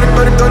slow. 30,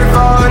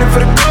 3500 for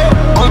the coat.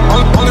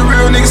 Only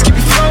real niggas keep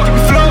you flow.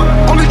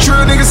 Only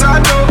true niggas I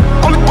know.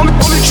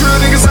 Only true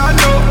niggas I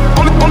know.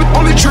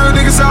 Only true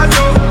niggas I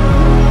know.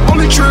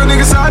 Only true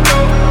niggas I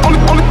know.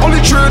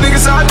 Only true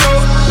niggas I know.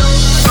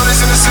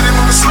 Buddies in the city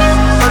moving slow.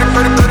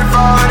 30,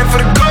 3500 for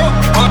the gold.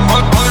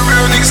 Only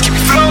real niggas keep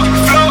you flow.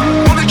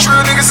 Only true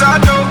niggas I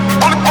know.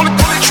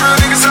 Only true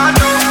niggas I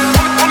know.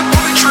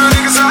 Only true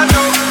niggas I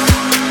know.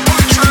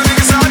 Only true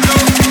niggas I know.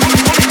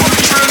 Only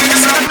true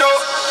niggas I know.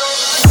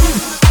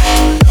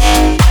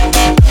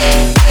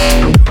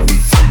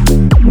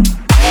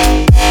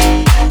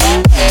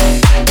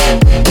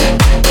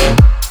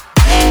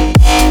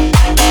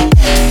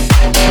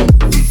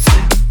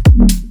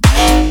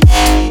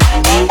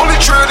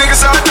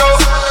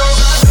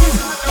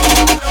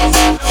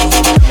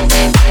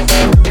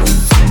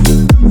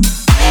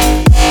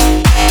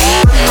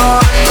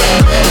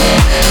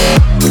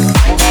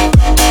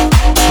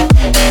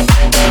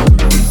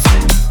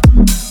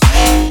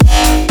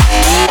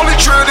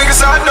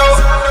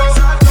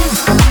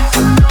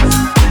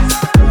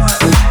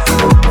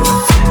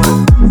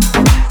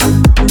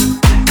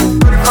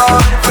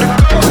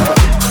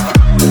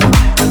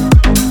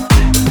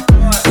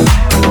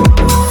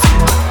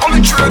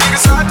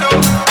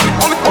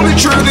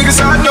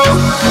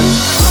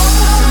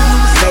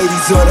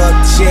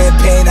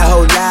 Champagne, a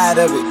whole lot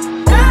of it.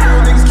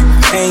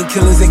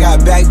 Painkillers, they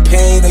got back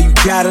pain, oh you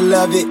gotta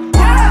love it.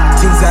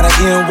 Things out of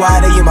NY,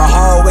 they in my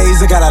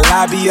hallways, I got a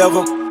lobby of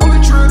them.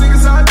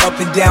 Up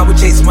and down with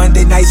Chase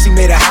Monday nights, he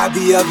made a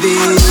hobby of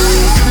it.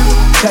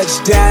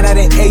 Touchdown out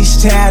in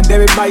H-Town,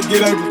 there it might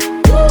get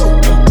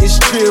ugly. It's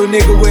trill,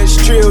 nigga, where it's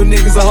trill,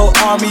 niggas, a whole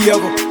army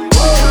of them.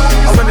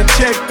 I'm gonna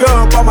check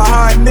up on my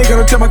hard nigga,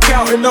 don't tell my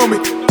counting on me.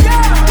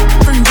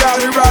 Free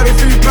rowdy,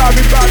 free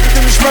poppy,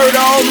 finish murder,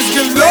 homies,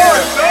 good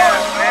lord.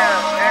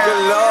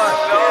 Good lord.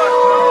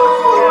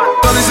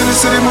 Brothers in the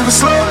city moving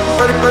slow,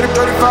 30,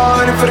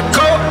 35, 100 for the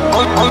coat.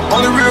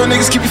 Only real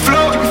niggas keep you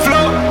flow.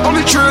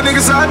 Only true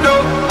niggas I know.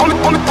 Only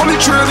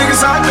true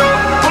niggas I know.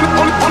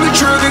 Only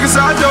true niggas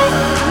I know.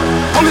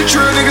 Only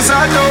true niggas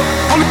I know.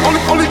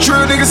 Only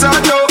true niggas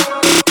I know.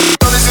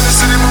 Brothers in the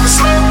city moving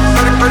slow,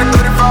 30,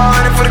 35,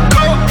 100 for the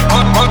coat.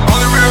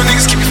 Only real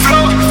niggas keep you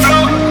flow.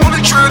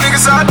 Only true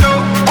niggas I know.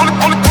 Only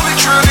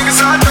true niggas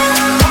I know.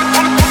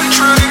 Only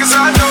true niggas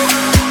I know.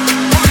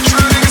 Only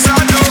true niggas I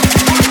know.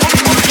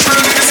 Only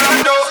true niggas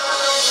I know.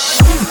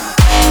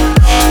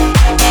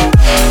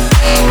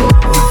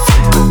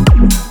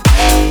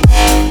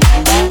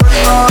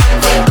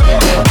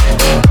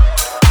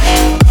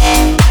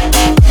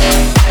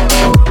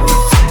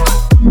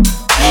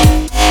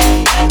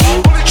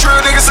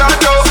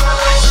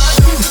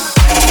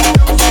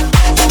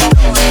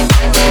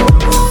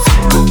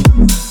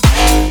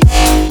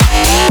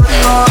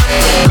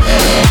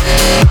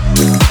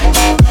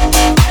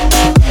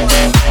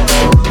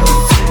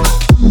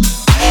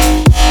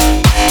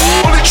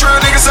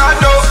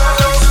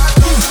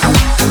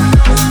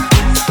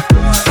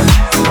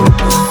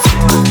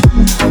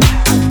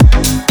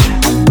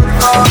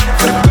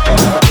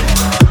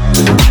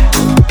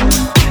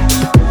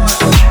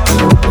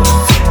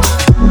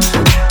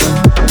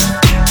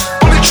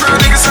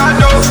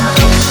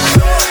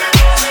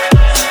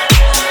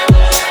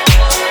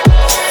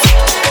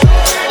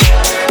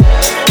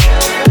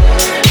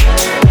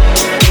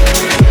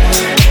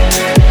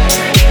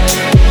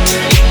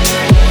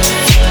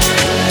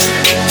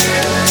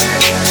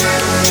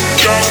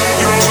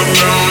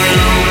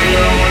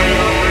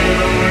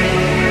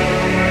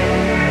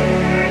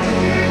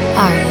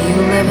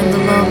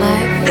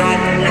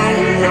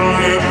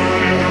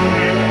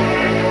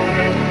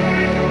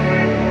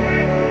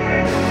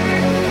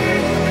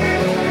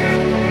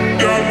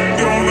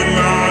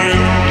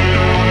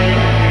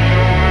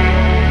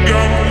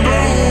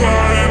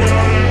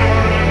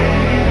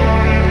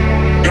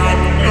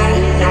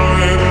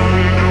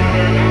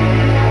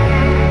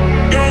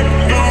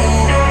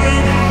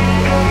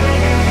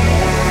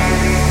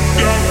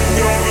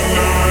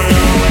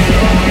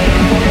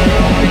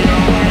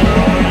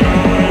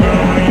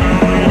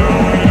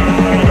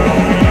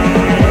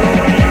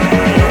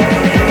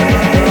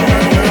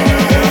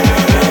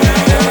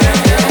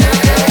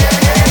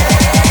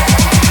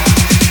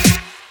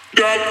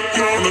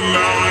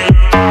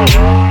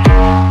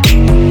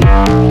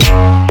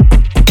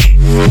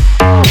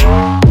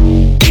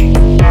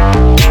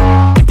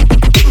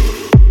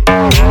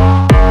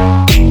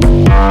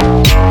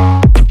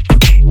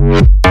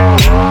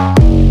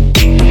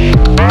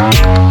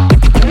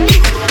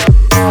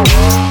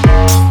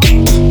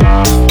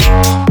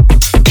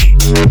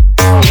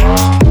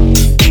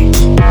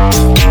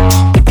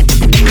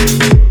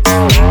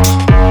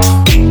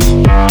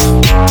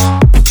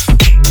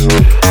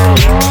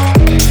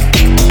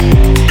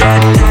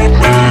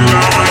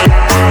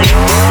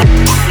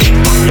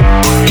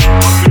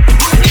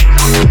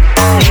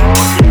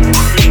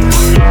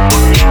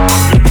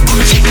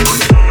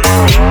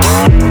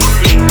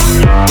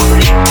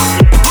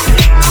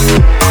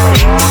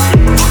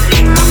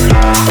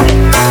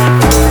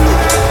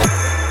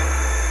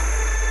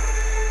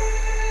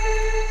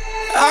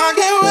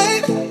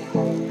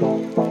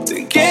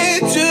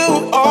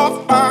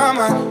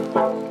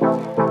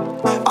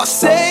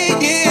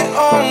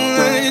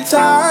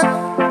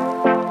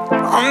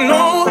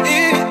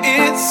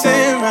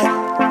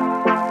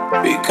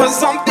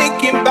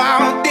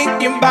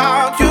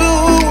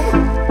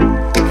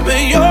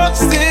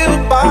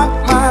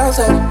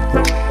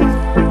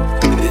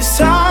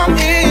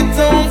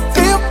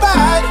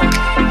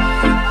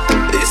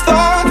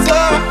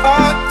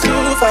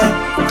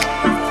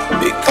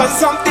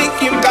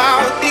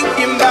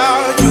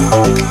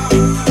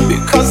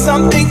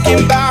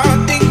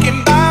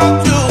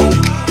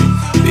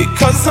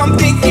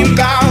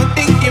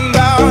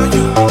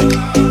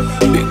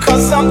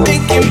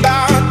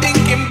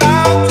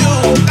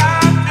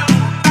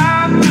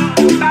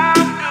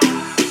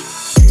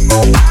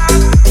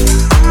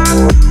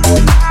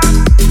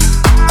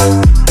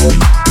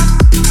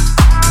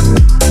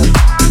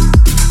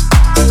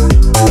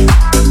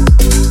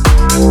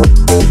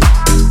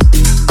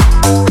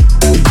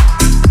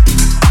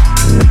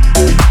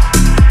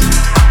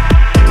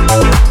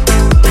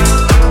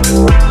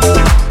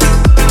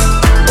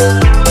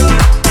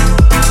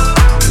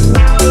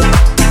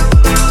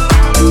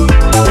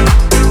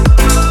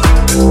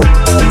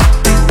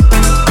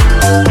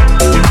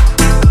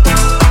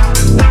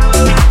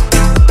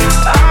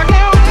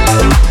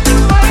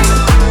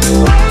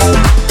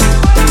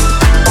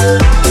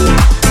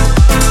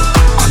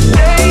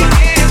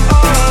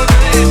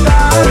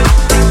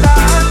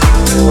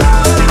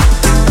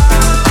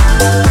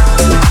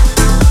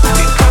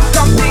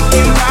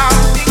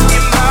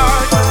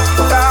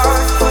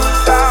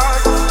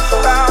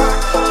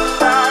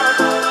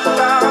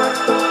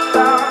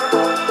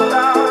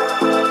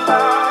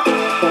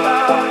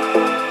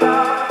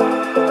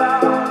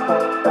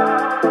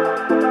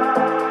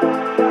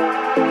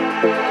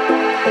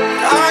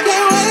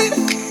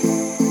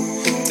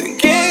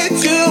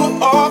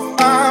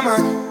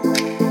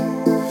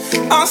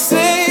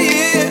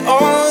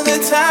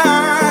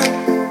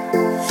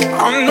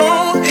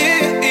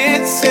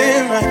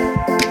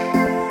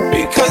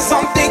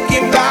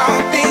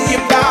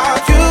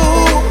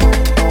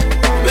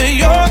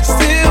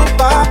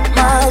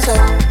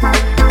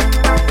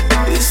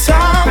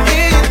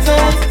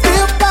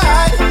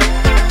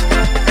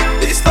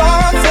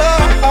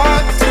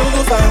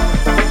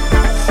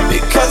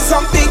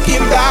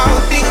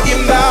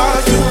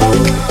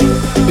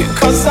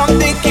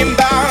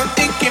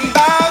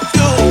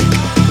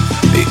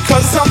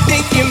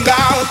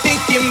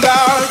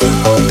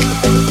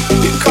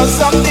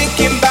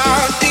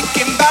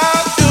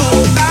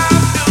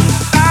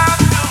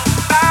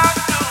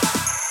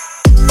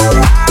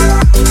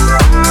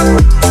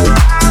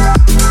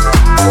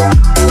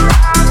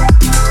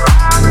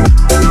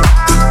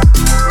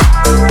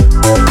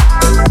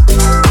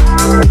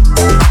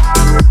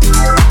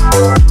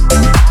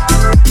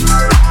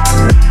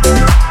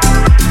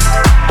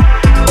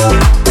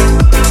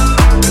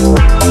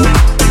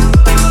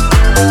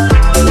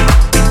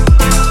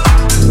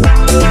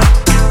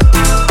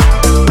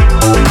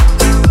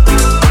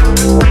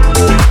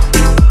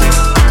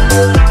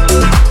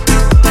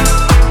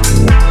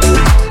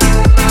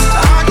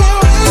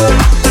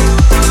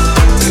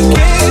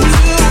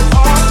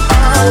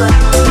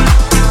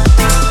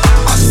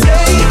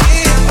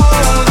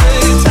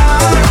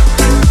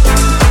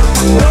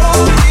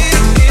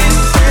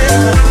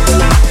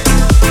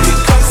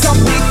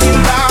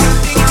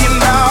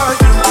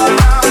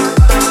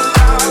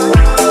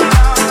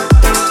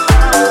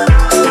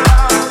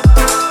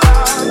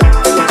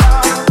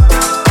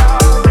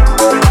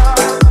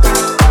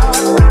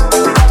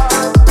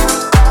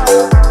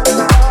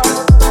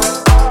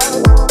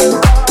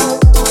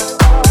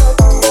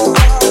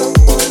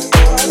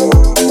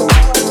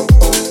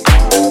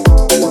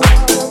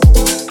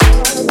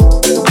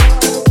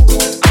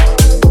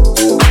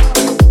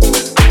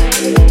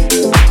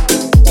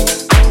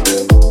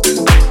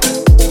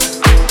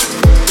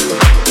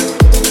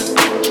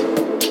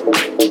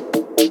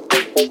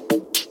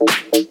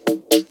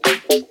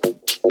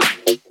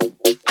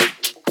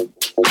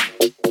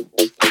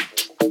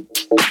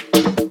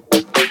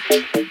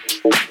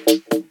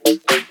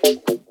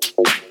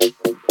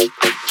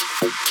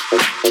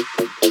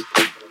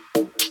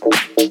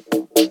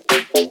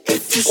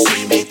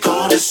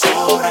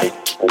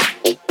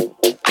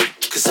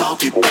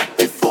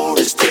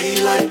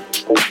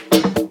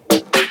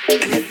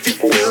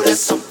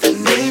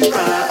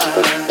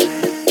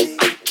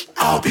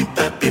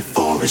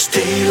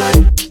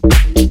 daylight.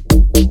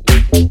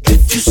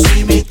 If you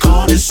see me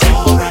gone, it's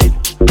alright.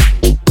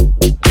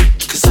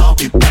 'Cause I'll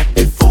be back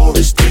before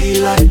it's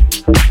daylight.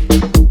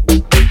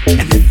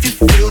 And if you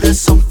feel that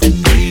something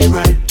ain't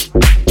right,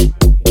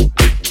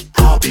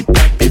 I'll be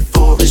back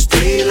before it's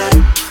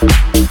daylight.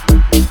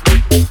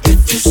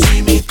 If you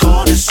see me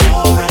gone, it's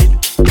alright.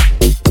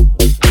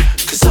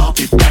 'Cause I'll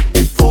be back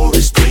before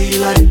it's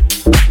daylight.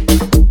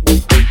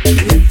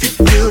 And if you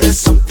feel that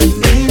something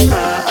ain't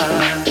right,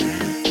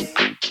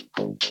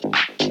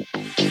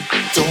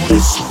 don't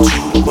listen to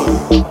the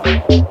word.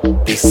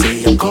 They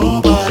say I'm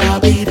gone, but I'll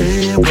be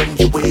there when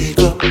you wake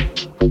up.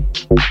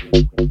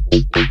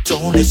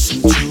 Don't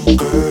listen to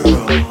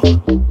girl.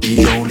 The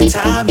only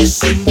time you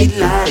see me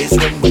lie is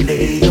when we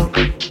lay up.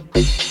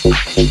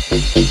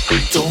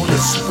 Don't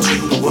listen to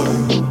the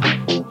word.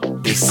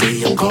 They say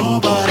I'm gone,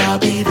 but I'll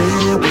be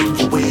there when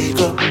you wake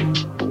up.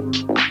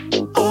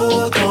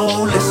 Oh,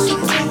 don't listen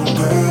to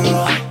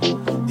girl.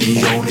 The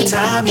only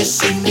time you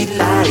see me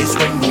lie is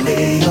when we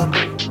lay up.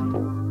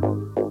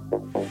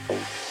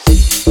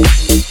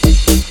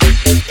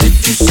 If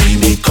you see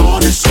me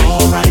gone, it's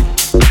alright.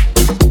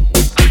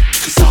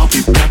 'Cause I'll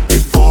be back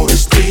before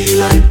it's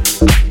daylight.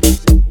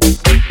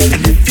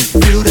 And if you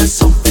feel that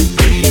something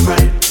ain't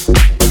right,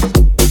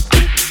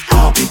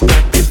 I'll be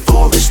back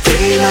before it's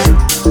daylight.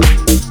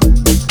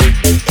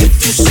 If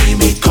you see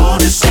me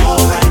gone, it's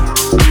alright.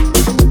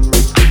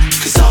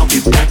 'Cause I'll be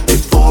back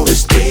before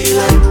it's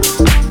daylight.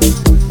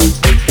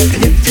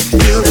 And if you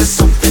feel that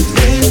something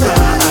ain't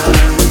right,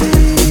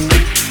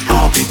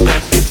 I'll be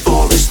back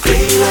before it's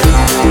daylight.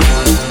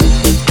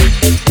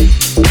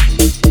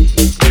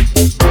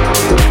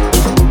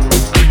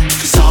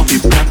 'Cause I'll be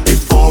back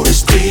before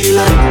it's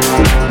daylight.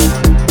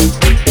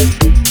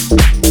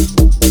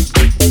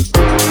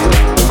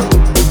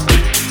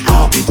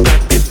 I'll be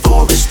back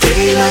before it's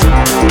daylight.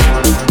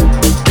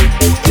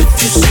 If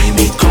you see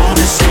me gone,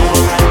 it's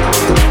alright.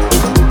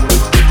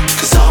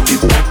 'Cause I'll be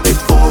back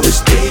before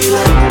it's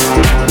daylight.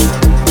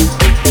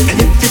 And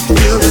if you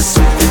feel that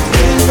something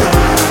ain't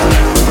right,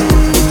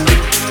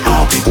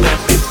 I'll be back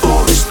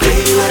before it's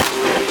daylight.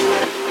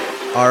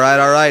 All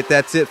right.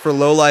 That's it for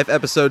Low Life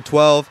episode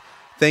 12.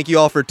 Thank you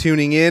all for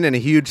tuning in, and a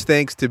huge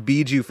thanks to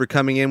Bijou for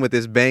coming in with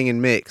this banging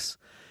mix.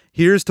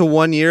 Here's to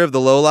 1 year of the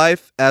Low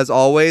Life. As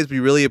always, we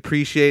really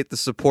appreciate the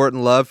support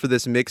and love for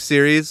this mix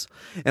series.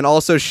 And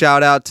also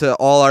shout out to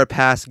all our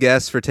past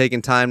guests for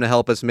taking time to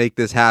help us make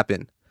this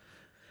happen.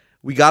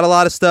 We got a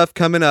lot of stuff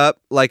coming up,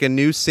 like a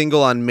new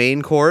single on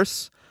Main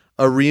Course,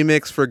 a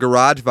remix for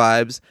Garage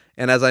Vibes,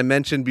 and as I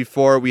mentioned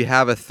before, we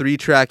have a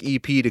 3-track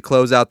EP to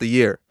close out the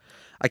year.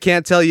 I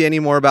can't tell you any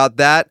more about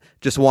that,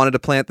 just wanted to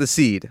plant the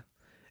seed.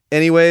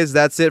 Anyways,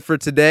 that's it for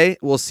today.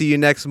 We'll see you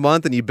next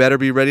month, and you better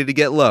be ready to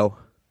get low.